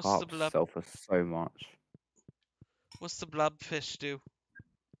midnight What's the carp blob- sell for so much. What's the blobfish do?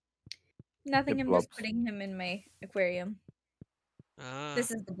 Nothing. The I'm just blobs. putting him in my aquarium. Ah.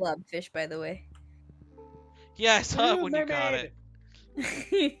 This is the blobfish, by the way. Yeah, I saw it Ooh, when you got mermaid.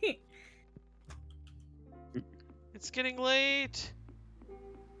 it. It's getting late.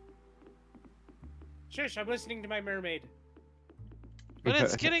 Shush, I'm listening to my mermaid. But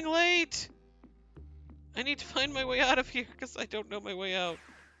it's getting late. I need to find my way out of here because I don't know my way out.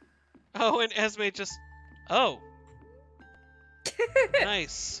 Oh, and Esme just... Oh.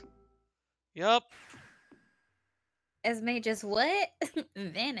 Nice. Yup. Esme just what?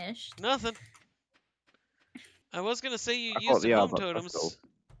 Vanished. Nothing. I was gonna say you I got used the home Arbok totems. crystal.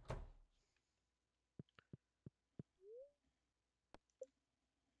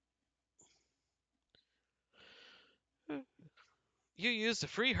 You used a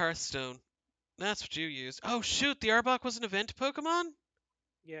free Hearthstone. That's what you used. Oh shoot, the Arbok was an event Pokemon?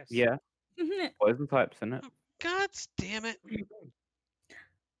 Yes. Yeah, poison types in it. God damn it. Is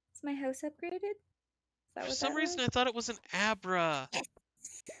my house upgraded? Is that For what some that reason was? I thought it was an Abra.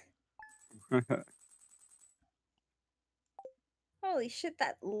 Holy shit!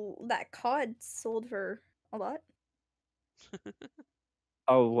 That cod sold for a lot.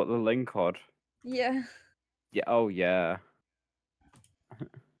 Oh, what, the Linkod? Yeah. Yeah. Oh, yeah.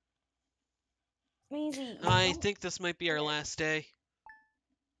 Maisie. I think this might be our last day.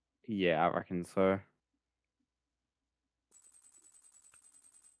 Yeah, I reckon so.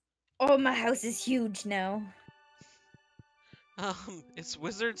 Oh, my house is huge now. It's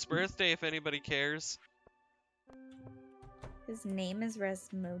Wizard's birthday if anybody cares. His name is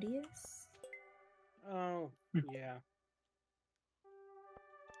Rasmodius. Oh, yeah.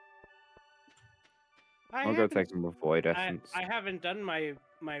 I'll go take him with Void Essence. I haven't done my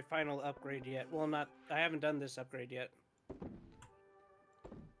final upgrade yet. Well, not. I haven't done this upgrade yet.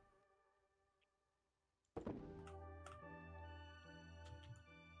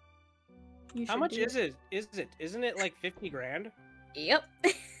 You How should much do is it? Isn't it like 50 grand? Yep.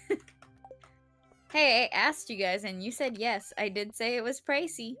 Hey, I asked you guys and you said yes. I did say it was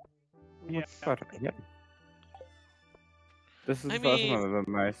pricey. Yeah. Yep. This is the I first mean- time I've ever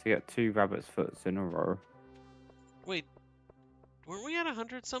managed to get 2 rabbit's foots in a row. Wait, weren't we at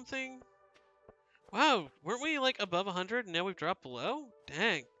 100 something? Wow, weren't we like above 100 and now we've dropped below?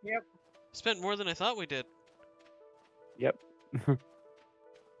 Dang. Yep. Spent more than I thought we did. Yep.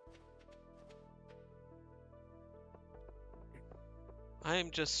 I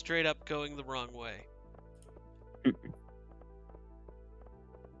am just straight up going the wrong way.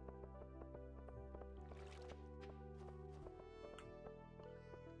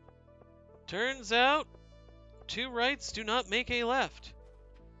 Turns out, 2 rights do not make a left.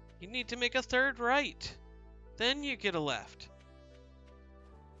 You need to make a 3rd right. Then you get a left.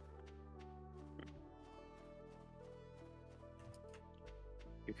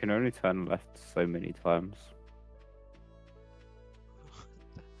 You can only turn left so many times.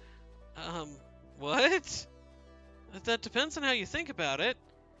 What? That depends on how you think about it.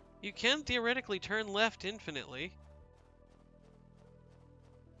 You can theoretically turn left infinitely.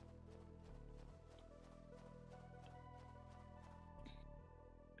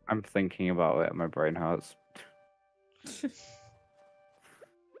 I'm thinking about it. My brain hurts. If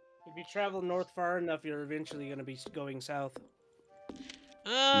you travel north far enough, you're eventually going to be going south.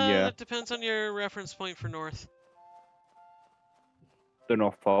 Yeah. That depends on your reference point for north. The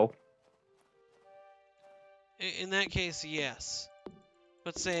North Pole. In that case, yes.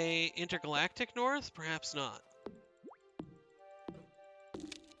 But say intergalactic north, perhaps not.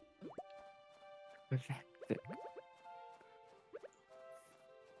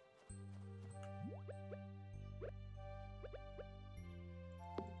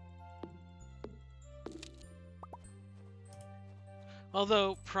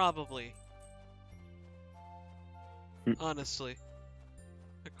 Although, probably. Honestly.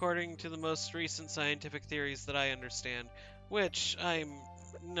 According to the most recent scientific theories that I understand, which I'm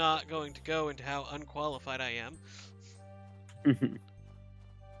not going to go into how unqualified I am.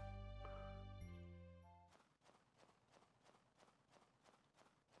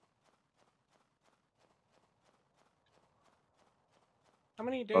 How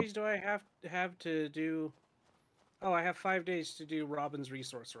many days do I have to do? Oh, I have 5 days to do Robin's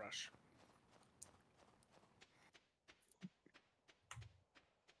Resource Rush.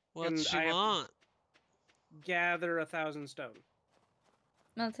 What's she I have to want? gather 1,000 stone.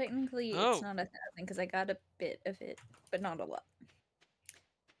 Well, technically, Oh. it's not 1,000 because I got a bit of it, but not a lot.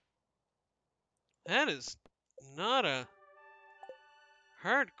 That is not a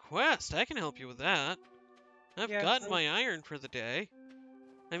hard quest. I can help you with that. I've Yeah, gotten my iron for the day.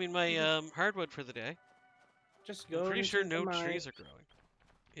 I mean, my hardwood for the day. Just go I'm pretty sure into no the mine. trees are growing.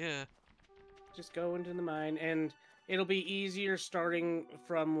 Yeah. Just go into the mine, and it'll be easier starting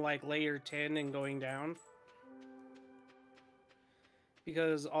from like layer 10 and going down.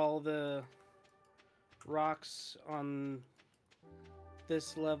 Because all the rocks on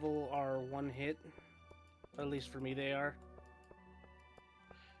this level are one hit. At least for me they are.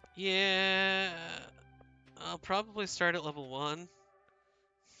 Yeah. I'll probably start at level 1.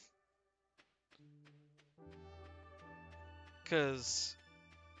 Because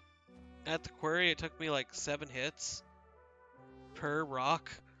at the quarry it took me like 7 hits per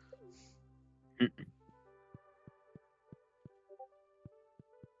rock.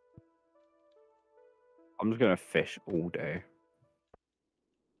 I'm just gonna fish all day.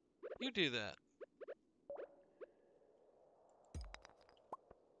 You do that.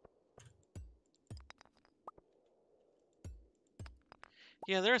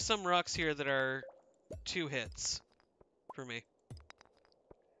 Yeah, there are some rocks here that are 2 hits for me.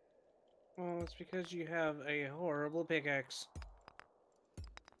 Well, it's because you have a horrible pickaxe.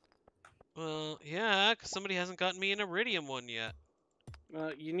 Well, yeah, 'cause somebody hasn't gotten me an iridium one yet.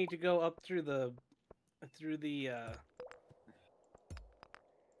 You need to go up through the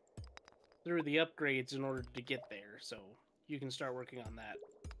upgrades in order to get there, so you can start working on that.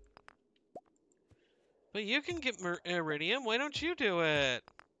 But you can get iridium. Why don't you do it?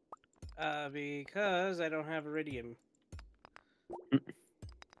 Because I don't have iridium.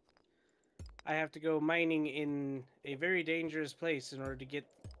 I have to go mining in a very dangerous place in order to get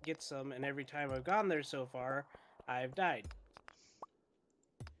some, and every time I've gone there so far, I've died.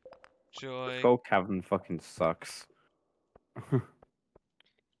 Joy. Gold Cavern fucking sucks.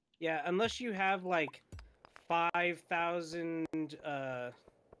 Yeah, unless you have like 5,000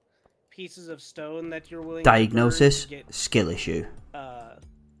 pieces of stone that you're willing Diagnosis, to burn to get skill issue.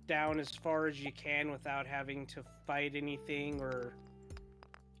 down as far as you can without having to fight anything or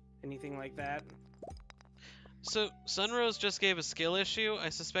anything like that. So, Sunrose just gave a skill issue. I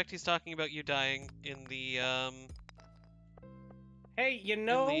suspect he's talking about you dying in the, Hey, you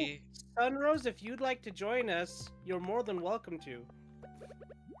know, Sunrose, if you'd like to join us, you're more than welcome to.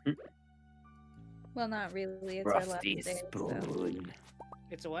 Well, not really. It's our last Rusty day. So. spoon.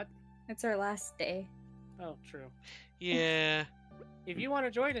 It's a what? It's our last day. Oh, true. Yeah. If you want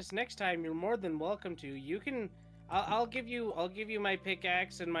to join us next time, you're more than welcome to. You can, I'll give you my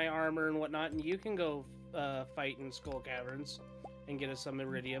pickaxe and my armor and whatnot, and you can go fight in Skull Caverns and get us some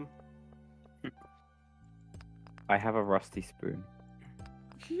iridium. I have a rusty spoon.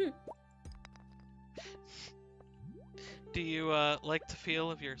 Do you, like the feel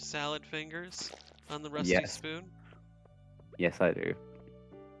of your salad fingers on the rusty Yes. spoon? Yes, I do.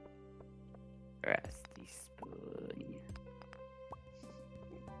 Rusty spoon.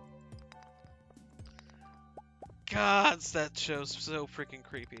 Gods, that show's so freaking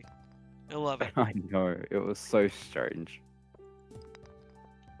creepy. I love it. I know, it was so strange.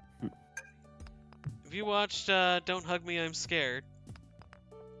 Have you watched, Don't Hug Me, I'm Scared?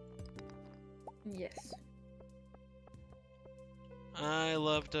 Yes. I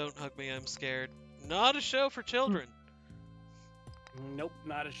love Don't Hug Me, I'm Scared. Not a show for children. Nope,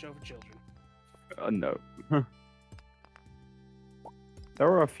 not a show for children. No. There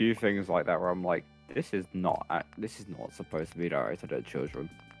are a few things like that where I'm like, this is not supposed to be directed at children.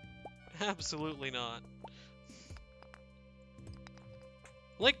 Absolutely not.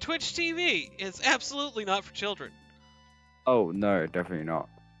 Like Twitch TV, it's absolutely not for children. Oh no, definitely not.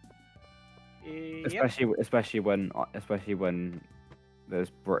 Yep. Especially when there's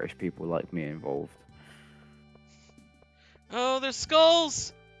British people like me involved. Oh, there's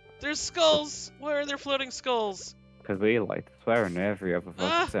skulls! There's skulls! Where are there floating skulls? Because we like to swear in every other fucking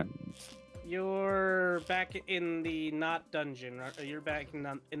Ah! sentence. You're back in the not dungeon, or you're back in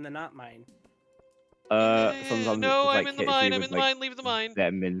the not mine. Sometimes no, it just, I'm like, in the hits mine, you I'm with, in the like, mine, leave the mine.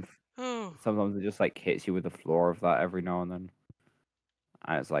 them in. Oh, Sometimes it just like hits you with the floor of that every now and then.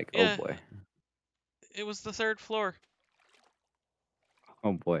 And it's like, yeah, oh boy. it was the third floor.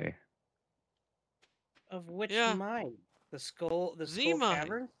 Oh boy. Of which Yeah. mine? The skull The mine.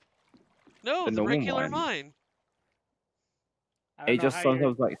 cavern? No, The the normal regular mine. mine. I don't It know just how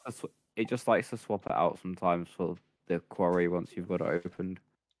you're... sometimes it just likes to swap it out sometimes for the quarry once you've got it opened.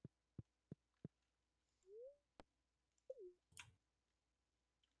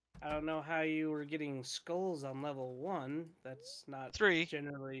 I don't know how you were getting skulls on level 1. That's not 3.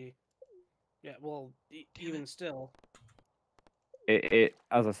 generally... Yeah, well, Damn even still. It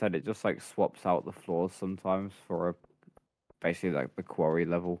as I said, it just like swaps out the floors sometimes for basically like the quarry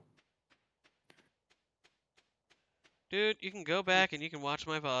level. Dude, you can go back and you can watch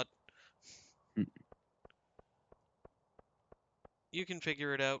my VOD. Mm. You can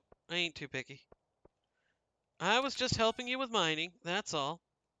figure it out. I ain't too picky. I was just helping you with mining, that's all.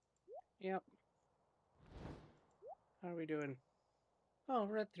 Yep. How are we doing? Oh,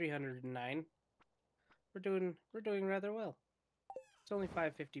 we're at 309. We're doing rather well. It's only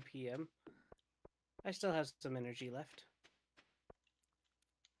 5:50 p.m. I still have some energy left.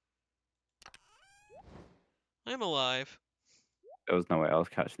 I'm alive. There was no way I was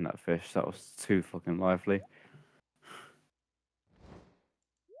catching that fish. That was too fucking lively.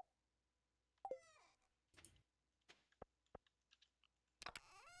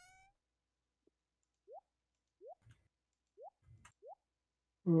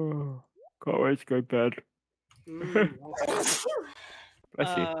 Can't wait to go to bed. Bless you. But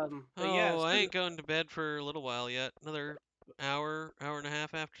Oh, yeah, I ain't going to bed for a little while yet. Another hour, hour and a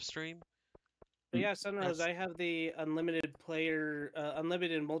half after stream. But yeah, Sunrose, That's- I have the unlimited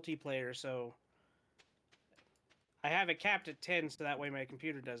multiplayer, so I have it capped at 10, so that way my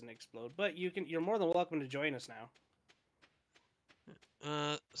computer doesn't explode. But you're more than welcome to join us now.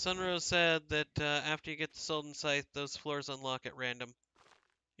 Sunrose said that after you get the Solden Scythe, those floors unlock at random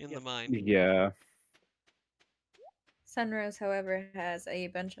in the Yep. mine. Yeah. Sunrose, however, has a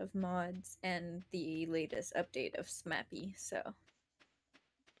bunch of mods and the latest update of Smappy, so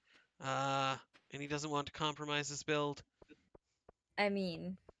And he doesn't want to compromise his build. I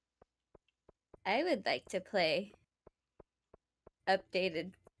mean, I would like to play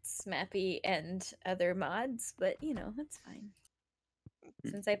updated Smappy and other mods, but you know, it's fine.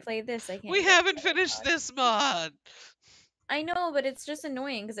 Since I play this, I can't. We get haven't other finished mods. this mod! I know, but it's just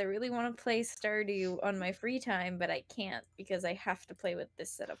annoying because I really want to play Stardew on my free time, but I can't because I have to play with this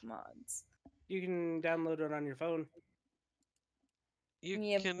set of mods. You can download it on your phone. You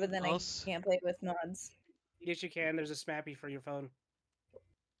Yeah, can but then also... I can't play with mods. Yes, you can. There's a Smappy for your phone.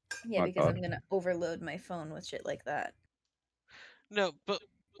 Yeah, My because God. I'm gonna overload my phone with shit like that. No, but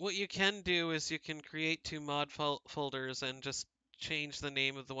what you can do is you can create 2 mod folders and just change the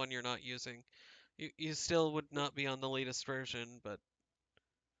name of the one you're not using. You still would not be on the latest version, but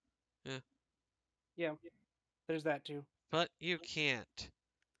Yeah, there's that too. you can't.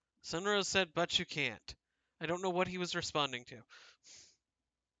 Sunrose said, but you can't. I don't know what he was responding to.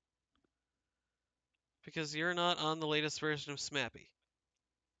 Because you're not on the latest version of Smappy.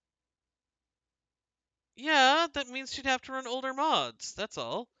 Yeah, that means she'd have to run older mods, that's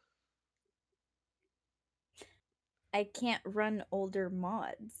all. I can't run older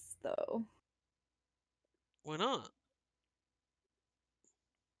mods though, Why not?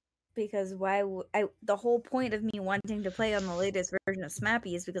 because why? The whole point of me wanting to play on the latest version of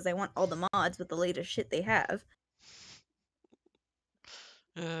Smappy is because I want all the mods with the latest shit they have.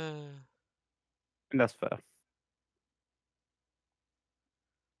 And that's fair.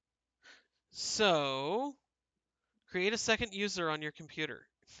 So, create a second user on your computer.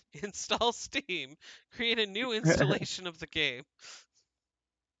 Install Steam. Create a new installation of the game.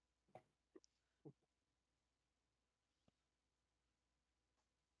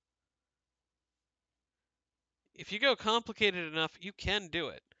 If you go complicated enough, you can do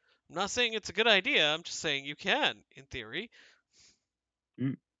it. I'm not saying it's a good idea, I'm just saying you can, in theory.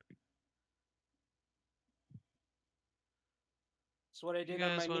 Mm. That's what I You did on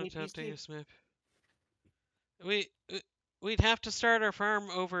my guys want mini to update your PC. SMIP? We'd have to start our farm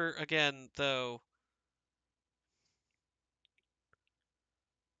over again, though.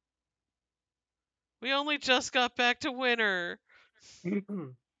 We only just got back to winter.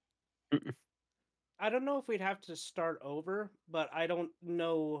 I don't know if we'd have to start over, but I don't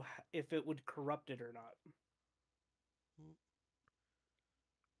know if it would corrupt it or not.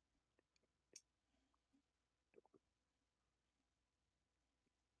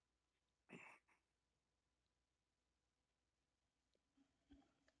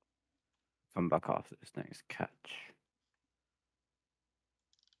 Come back after this next catch.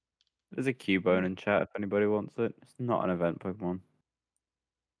 There's a Cubone in chat if anybody wants it. It's not an event Pokemon.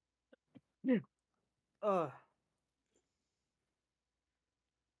 Uh,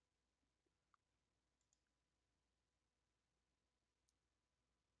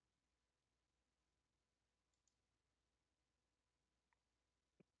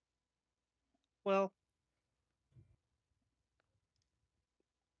 well,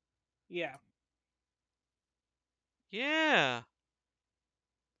 yeah. Yeah.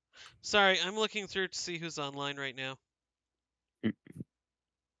 Sorry, I'm looking through to see who's online right now. Mm.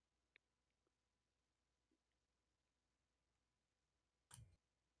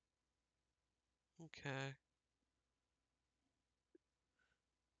 Okay.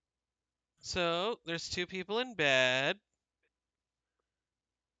 So, there's 2 people in bed.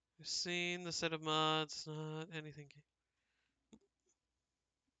 We've seen the set of mods, not anything.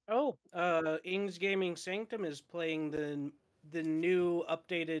 Oh, Ing's Gaming Sanctum is playing the new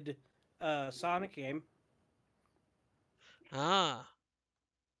updated Sonic game. Ah.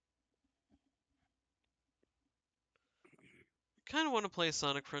 Kind of want to play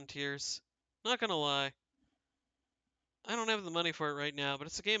Sonic Frontiers. Not gonna lie. I don't have the money for it right now, but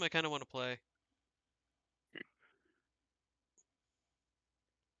it's a game I kind of want to play.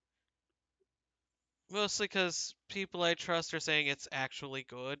 Mostly because people I trust are saying it's actually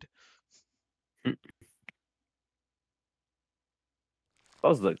good.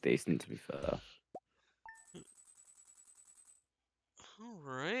 Does look decent to be fair.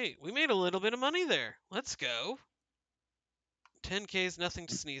 Alright, we made a little bit of money there. Let's go. 10K is nothing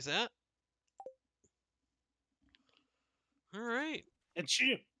to sneeze at. Alright. It's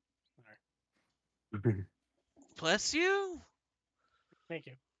you. Bless you. Thank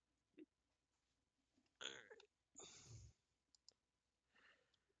you.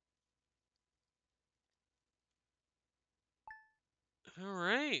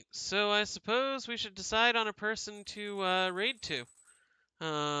 Alright, so I suppose we should decide on a person to raid to.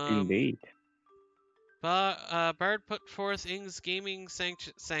 Indeed. Bard put forth Ing's Gaming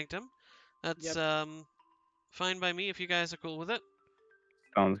Sanctum. That's fine by me if you guys are cool with it.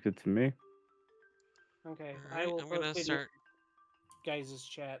 Sounds good to me. Okay, I Alright, will I'm gonna post it in start. guys'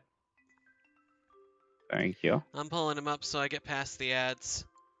 chat. Thank you. I'm pulling him up so I get past the ads.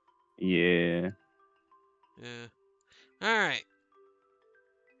 Yeah. Yeah. Alright.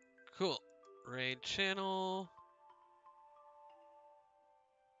 Cool. Raid channel.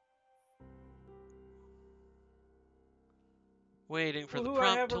 Waiting for the Woohoo,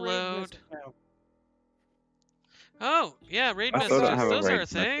 I have prompt a to raid load. message now. Oh, yeah, raid I still don't messages. have a Those are a raid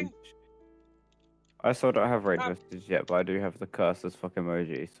thing. message. I still don't have raid Ah. messages yet, but I do have the curses fuck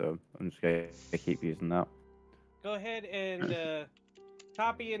emoji, so I'm just gonna keep using that. Go ahead and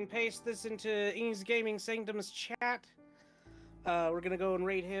copy and paste this into Ing's Gaming Sanctum's chat. We're gonna go and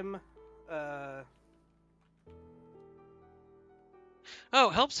raid him. Oh,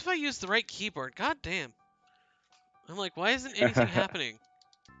 helps if I use the right keyboard. God damn. I'm like, why isn't anything happening?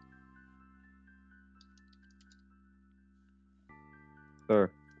 So,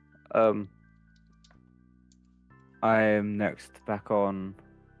 I am next back on.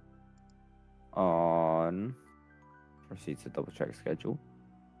 Proceed to double check schedule.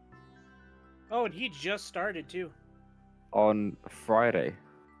 Oh, and he just started too. On Friday,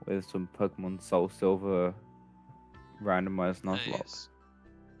 with some Pokemon Soul Silver randomized Nuzlocke. Nice.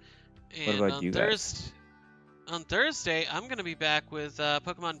 What And about you guys? On Thursday, I'm gonna be back with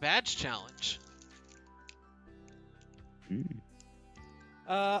Pokemon Badge Challenge.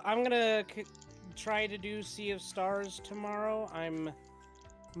 I'm gonna try to do Sea of Stars tomorrow. I'm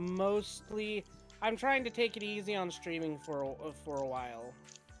trying to take it easy on streaming for a while.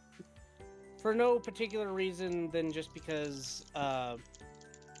 For no particular reason than just because I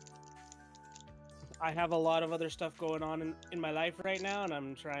have a lot of other stuff going on in my life right now, and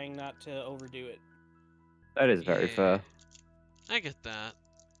I'm trying not to overdo it. That is very fair. I get that.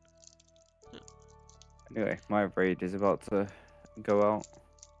 Anyway, my raid is about to go out.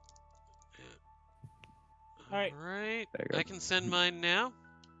 Alright. Alright. There you go. I can send mine now.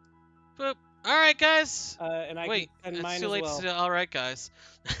 Boop. Alright, guys. And I Wait, can send it's mine too as late well. to say alright, guys.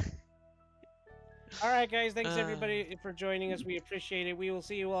 Alright, guys. Thanks, everybody, for joining us. We appreciate it. We will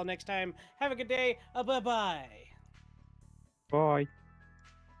see you all next time. Have a good day. Bye-bye. Bye.